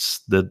what's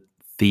the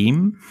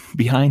theme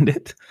behind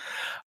it.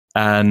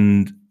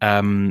 And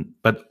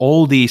but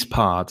all these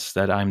parts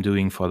that I'm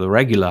doing for the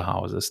regular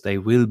houses, they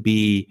will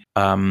be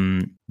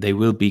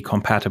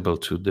compatible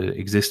to the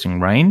existing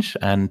range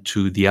and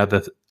to the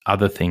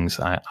other things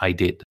I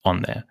did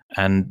on there.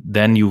 And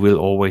then you will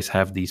always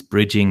have these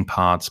bridging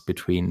parts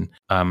between,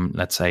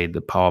 let's say,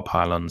 the power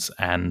pylons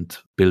and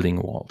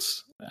building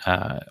walls.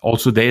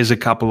 Also, there's a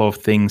couple of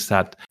things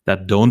that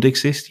don't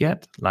exist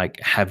yet, like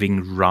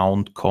having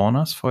round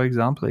corners, for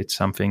example. It's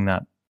something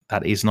that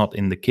is not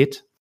in the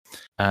kit.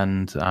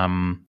 And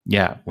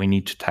we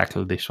need to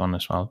tackle this one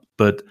as well.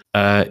 But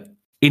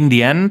in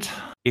the end,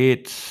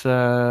 it's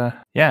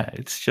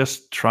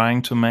just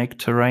trying to make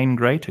terrain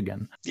great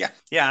again. Yeah,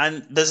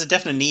 and there's a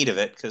definite need of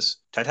it, because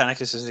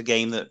Titanicus is a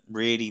game that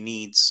really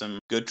needs some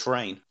good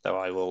terrain. So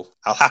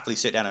I'll happily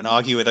sit down and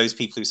argue with those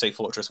people who say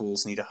Fortress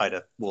walls need to hide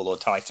a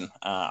Warlord Titan.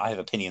 I have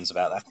opinions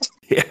about that.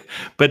 Yeah,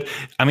 but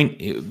I mean,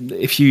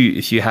 if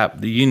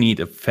you need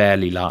a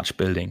fairly large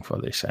building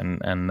for this,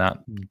 and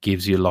that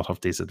gives you a lot of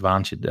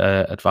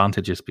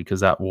advantages because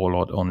that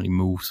Warlord only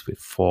moves with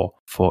 4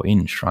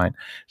 inch, right?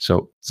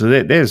 So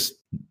there's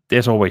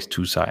always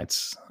two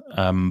sides.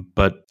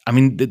 But I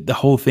mean, the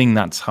whole thing,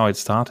 that's how it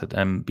started.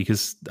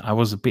 Because I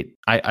was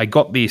I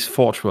got these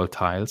Forge World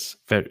tiles,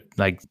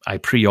 I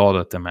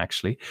pre-ordered them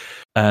actually.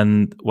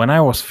 And when I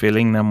was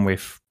filling them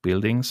with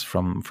buildings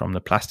from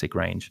the plastic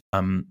range,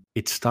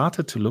 it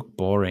started to look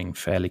boring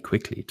fairly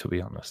quickly, to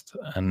be honest.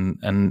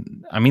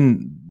 And I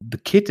mean, the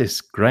kit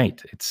is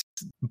great.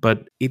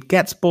 But it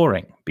gets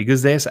boring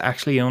because there's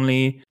actually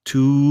only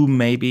 2,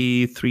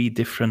 maybe 3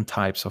 different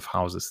types of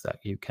houses that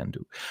you can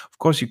do. Of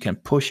course, you can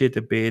push it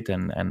a bit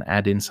and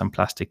add in some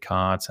plastic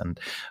cards. And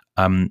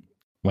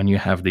when you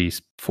have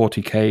these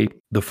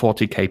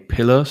 40K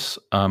pillars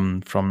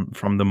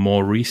from the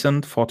more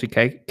recent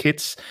 40K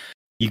kits,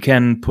 you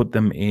can put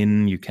them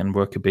in, you can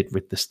work a bit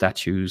with the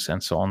statues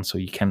and so on. So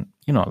you can,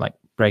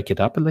 break it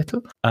up a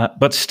little.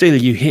 But still,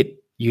 you hit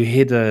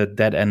a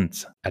dead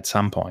end at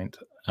some point.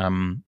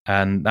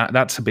 And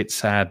that's a bit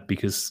sad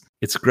because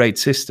it's a great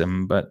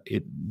system, but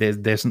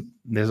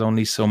there's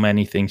only so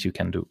many things you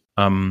can do.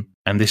 And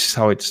this is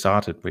how it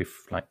started, with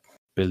like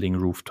building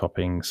roof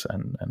toppings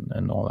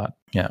and all that.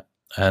 Yeah.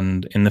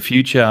 And in the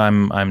future,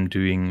 I'm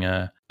doing.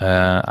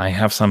 I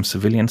have some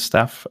civilian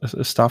stuff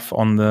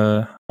on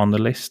the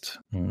list.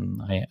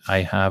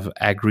 I have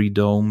agri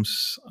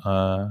domes,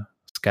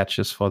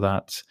 sketches for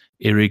that,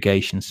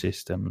 irrigation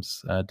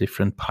systems,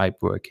 different pipe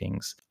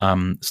workings,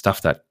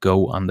 stuff that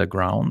go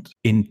underground.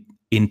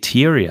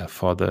 Interior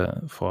for the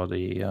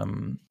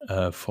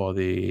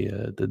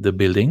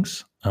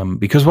buildings,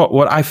 because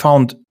what I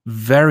found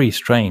very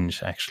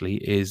strange actually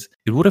is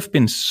it would have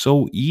been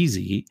so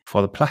easy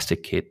for the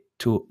plastic kit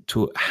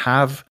to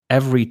have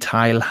every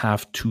tile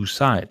have two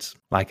sides,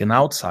 like an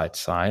outside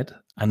side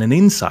and an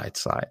inside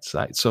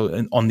side.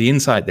 So on the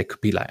inside there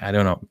could be, like, I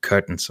don't know,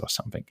 curtains or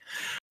something,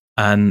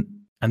 and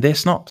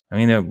there's not. I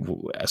mean,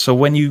 so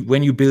when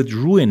you build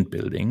ruined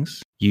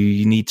buildings,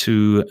 you need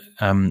to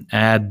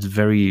add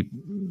very,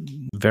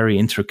 very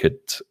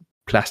intricate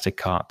plastic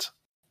card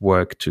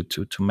work to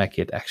make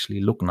it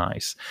actually look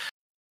nice.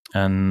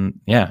 And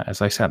yeah,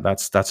 as I said,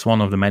 that's one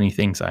of the many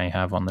things I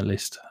have on the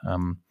list.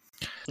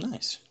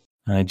 Nice.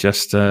 I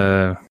just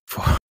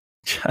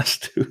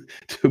just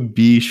to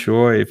be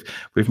sure, if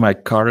with my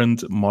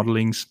current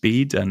modeling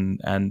speed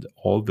and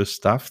all the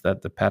stuff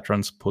that the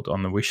patrons put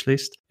on the wish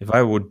list, if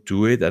I would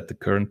do it at the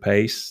current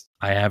pace,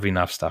 I have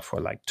enough stuff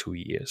for like 2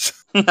 years.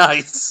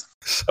 Nice.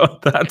 So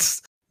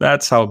that's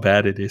how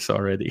bad it is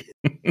already.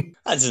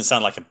 That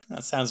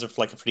sounds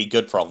like a pretty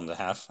good problem to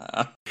have.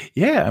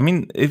 Yeah, I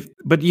mean,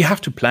 but you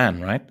have to plan,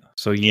 right?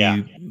 So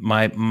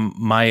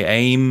my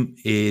aim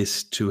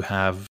is to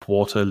have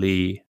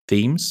quarterly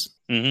themes,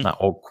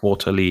 or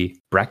quarterly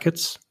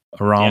brackets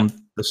around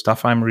the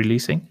stuff I'm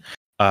releasing.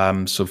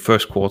 So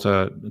first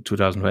quarter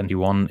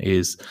 2021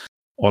 is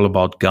all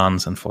about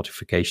guns and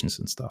fortifications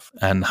and stuff,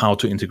 and how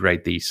to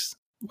integrate these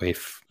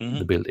with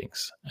the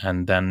buildings.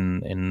 And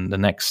then in the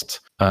next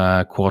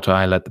quarter,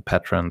 I let the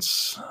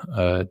patrons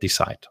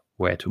decide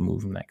where to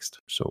move next.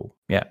 So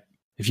yeah,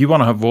 if you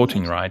want to have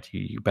voting right,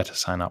 you better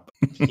sign up.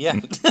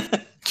 Yeah.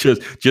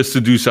 just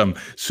to do some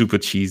super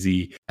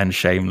cheesy and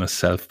shameless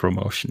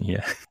self-promotion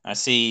here. I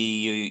see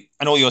you,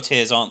 and all your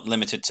tiers aren't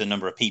limited to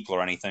number of people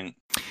or anything.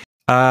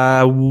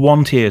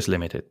 One tier is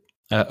limited.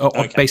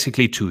 Okay.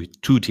 Basically two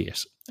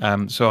tiers.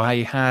 So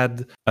I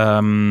had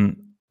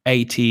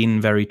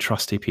 18 very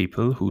trusty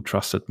people who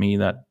trusted me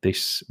that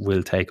this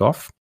will take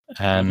off,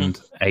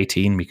 and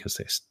 18 because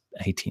there's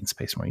 18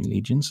 Space Marine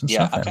Legions and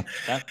stuff. Okay,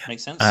 that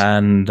makes sense.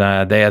 And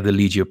they are the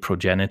Legio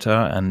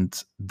progenitor,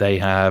 and they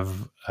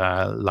have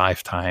a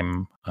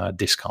lifetime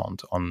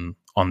discount on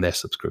their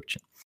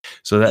subscription.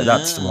 So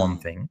that's the one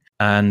thing.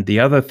 And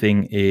the other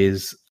thing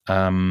is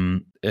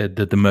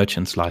the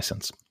merchant's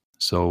license.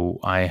 So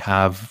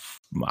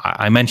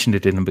I mentioned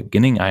it in the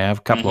beginning, I have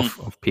a couple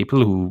of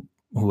people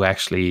who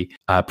actually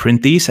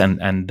print these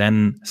and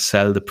then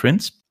sell the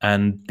prints.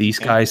 And these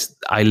guys,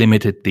 I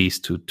limited these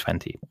to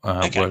 20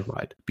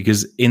 worldwide,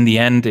 because in the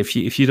end, if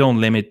you don't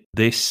limit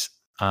this,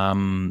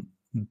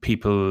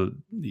 people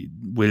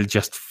will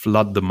just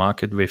flood the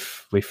market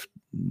with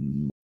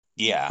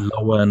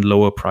lower and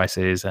lower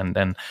prices, and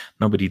then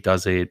nobody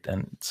does it,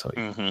 and so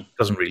it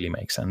doesn't really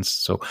make sense.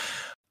 So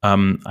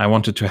I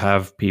wanted to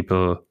have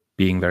people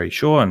being very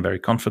sure and very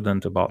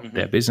confident about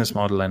their business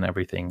model and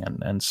everything.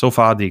 And so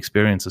far, the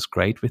experience is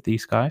great with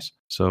these guys.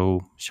 So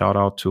shout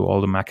out to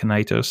all the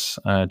machinators,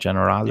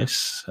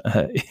 generalis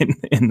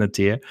in the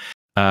tier.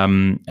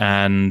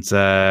 And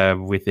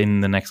within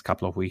the next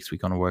couple of weeks, we're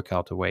going to work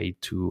out a way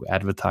to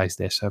advertise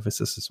their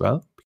services as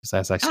well. Because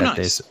as I said,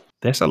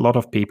 there's a lot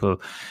of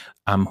people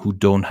who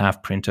don't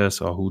have printers,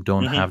 or who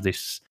don't have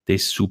this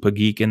super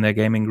geek in their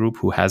gaming group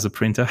who has a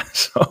printer.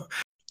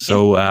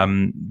 So,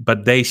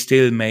 but they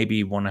still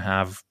maybe want to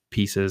have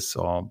pieces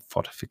or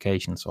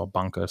fortifications or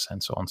bunkers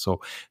and so on.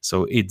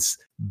 So it's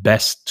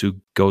best to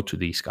go to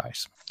these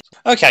guys.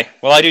 Okay.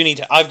 Well,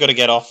 I've got to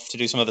get off to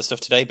do some other stuff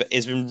today, but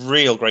it's been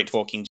real great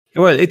talking.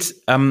 Well, it's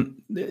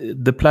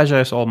the pleasure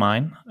is all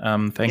mine.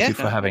 Thank you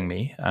for having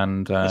me,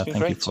 and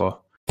thank you for.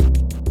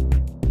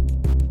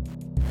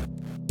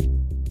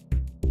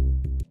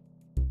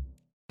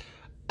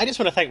 I just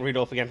want to thank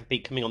Rudolph again for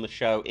coming on the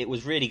show. It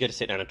was really good to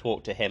sit down and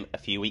talk to him a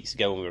few weeks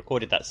ago when we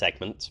recorded that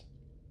segment.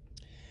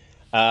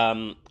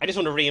 I just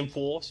want to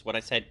reinforce what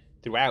I said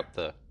throughout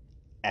the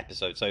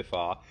episode so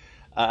far.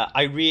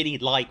 I really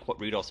like what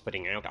Rudolph's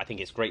putting out. I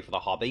think it's great for the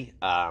hobby.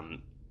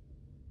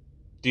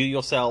 Do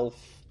yourself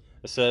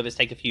a service,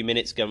 take a few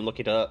minutes, go and look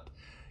it up,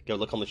 go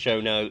look on the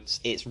show notes.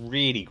 It's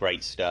really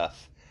great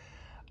stuff.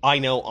 I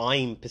know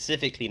I'm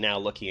specifically now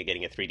looking at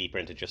getting a 3D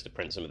printer just to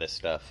print some of this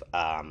stuff.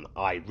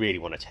 I really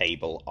want a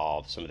table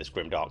of some of this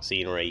grimdark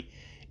scenery.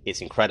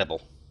 It's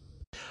incredible.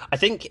 I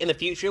think in the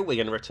future we're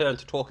going to return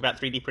to talk about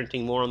 3D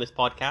printing more on this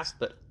podcast,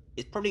 but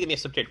it's probably going to be a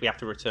subject we have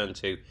to return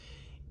to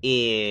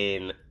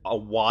in a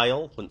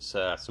while, once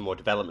some more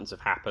developments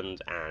have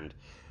happened and,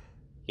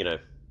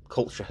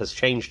 culture has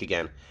changed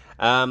again.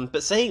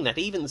 But saying that,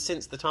 even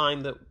since the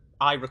time that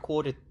I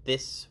recorded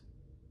this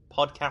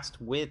podcast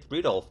with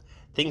Rudolph,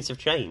 things have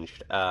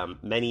changed.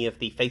 Many of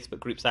the Facebook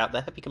groups out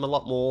there have become a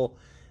lot more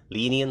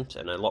lenient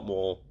and a lot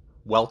more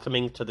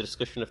welcoming to the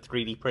discussion of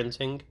 3D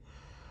printing.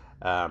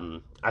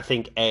 I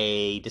think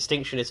a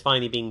distinction is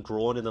finally being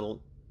drawn in the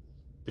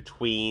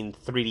between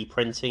 3D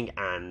printing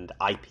and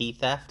IP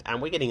theft,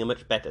 and we're getting a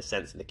much better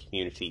sense in the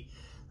community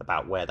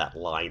about where that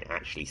line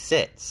actually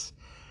sits.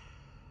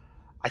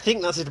 I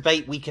think that's a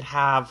debate we could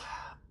have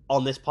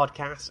on this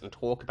podcast and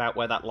talk about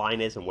where that line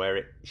is and where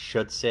it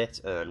should sit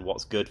and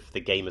what's good for the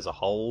game as a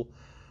whole.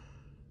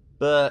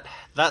 But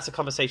that's a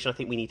conversation I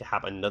think we need to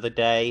have another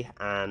day,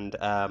 and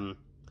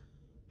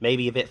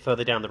maybe a bit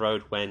further down the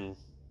road when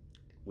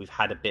we've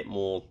had a bit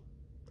more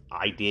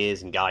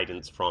ideas and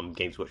guidance from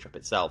Games Workshop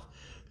itself,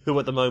 who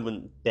at the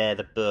moment bear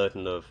the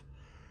burden of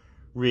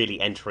really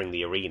entering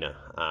the arena.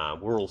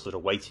 We're all sort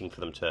of waiting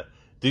for them to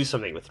do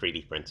something with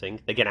 3D printing.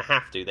 They're going to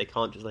have to. They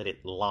can't just let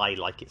it lie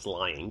like it's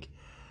lying.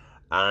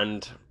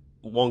 And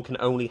one can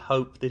only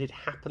hope that it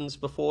happens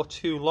before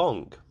too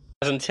long.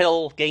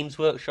 Until Games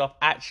Workshop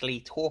actually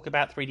talk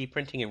about 3D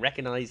printing and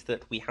recognise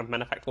that we have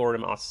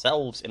Manufactorum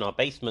ourselves in our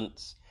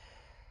basements,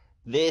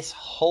 this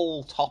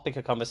whole topic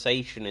of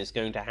conversation is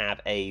going to have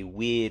a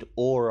weird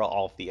aura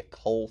of the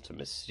occult and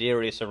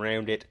mysterious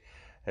around it,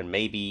 and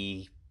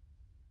maybe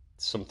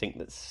something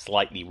that's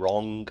slightly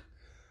wrong.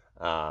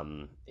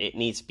 It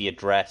needs to be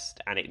addressed,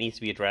 and it needs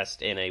to be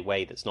addressed in a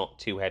way that's not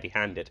too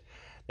heavy-handed.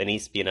 There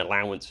needs to be an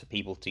allowance for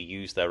people to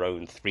use their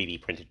own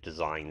 3D printed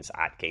designs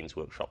at Games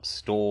Workshop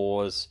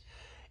stores,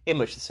 in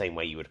much the same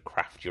way you would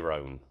craft your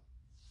own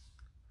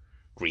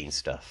green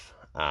stuff.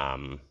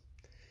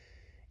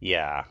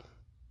 Yeah.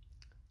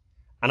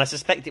 And I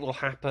suspect it will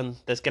happen.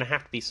 There's going to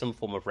have to be some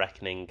form of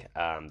reckoning.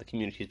 The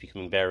community is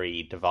becoming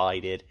very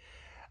divided,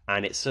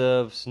 and it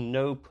serves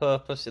no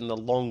purpose in the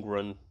long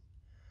run,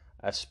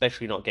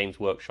 especially not Games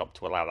Workshop,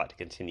 to allow that to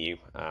continue.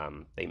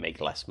 They make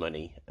less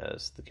money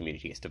as the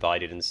community gets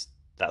divided in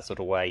that sort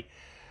of way.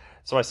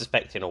 So I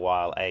suspect in a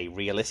while a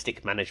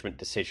realistic management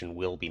decision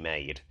will be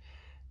made.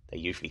 They're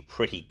usually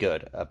pretty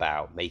good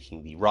about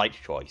making the right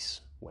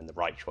choice, when the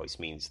right choice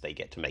means they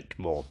get to make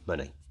more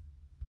money,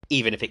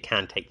 even if it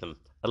can take them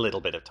a little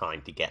bit of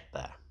time to get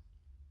there.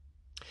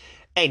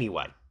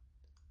 Anyway,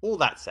 all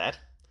that said,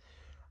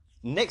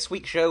 next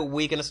week's show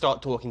we're going to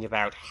start talking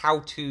about how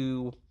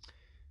to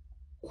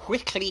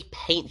quickly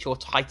paint your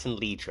Titan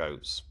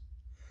Legios.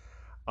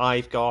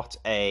 I've got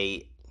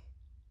a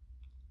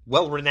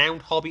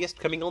well-renowned hobbyist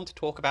coming on to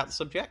talk about the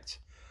subject,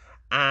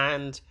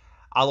 and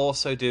I'll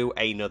also do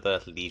another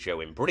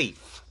Legio in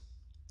brief.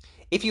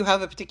 If you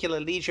have a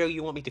particular Legio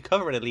you want me to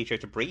cover in a Legio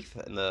to brief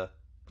in the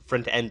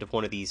front end of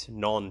one of these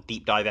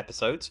non-deep dive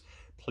episodes,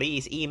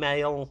 please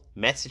email,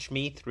 message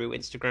me through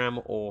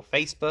Instagram or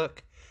Facebook,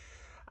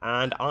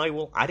 and I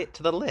will add it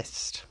to the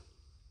list.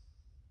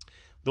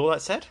 With all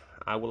that said,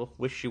 I will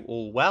wish you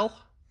all well,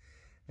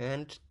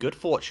 and good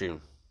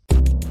fortune.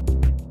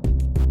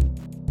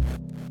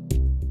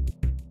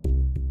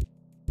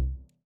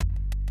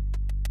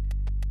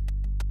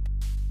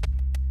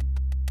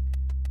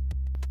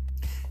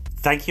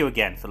 Thank you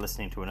again for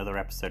listening to another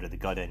episode of the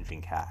God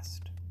Engine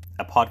Cast,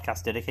 a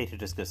podcast dedicated to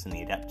discussing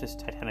the Adeptus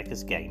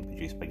Titanicus game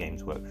produced by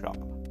Games Workshop.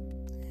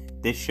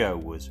 This show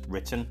was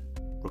written,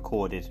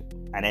 recorded,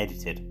 and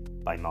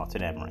edited by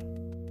Martin Emery.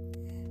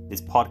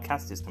 This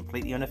podcast is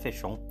completely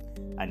unofficial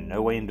and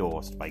no way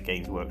endorsed by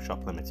Games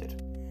Workshop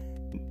Limited.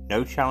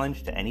 No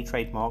challenge to any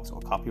trademarks or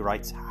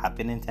copyrights have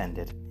been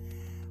intended.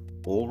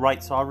 All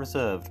rights are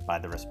reserved by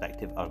the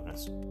respective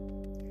owners.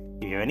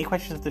 If you have any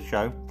questions of the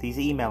show, please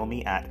email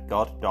me at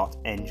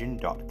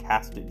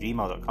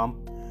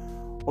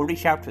god.engine.cast@gmail.com or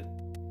reach out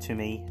to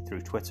me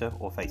through Twitter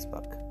or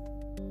Facebook.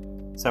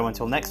 So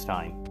until next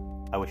time,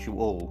 I wish you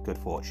all good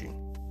fortune.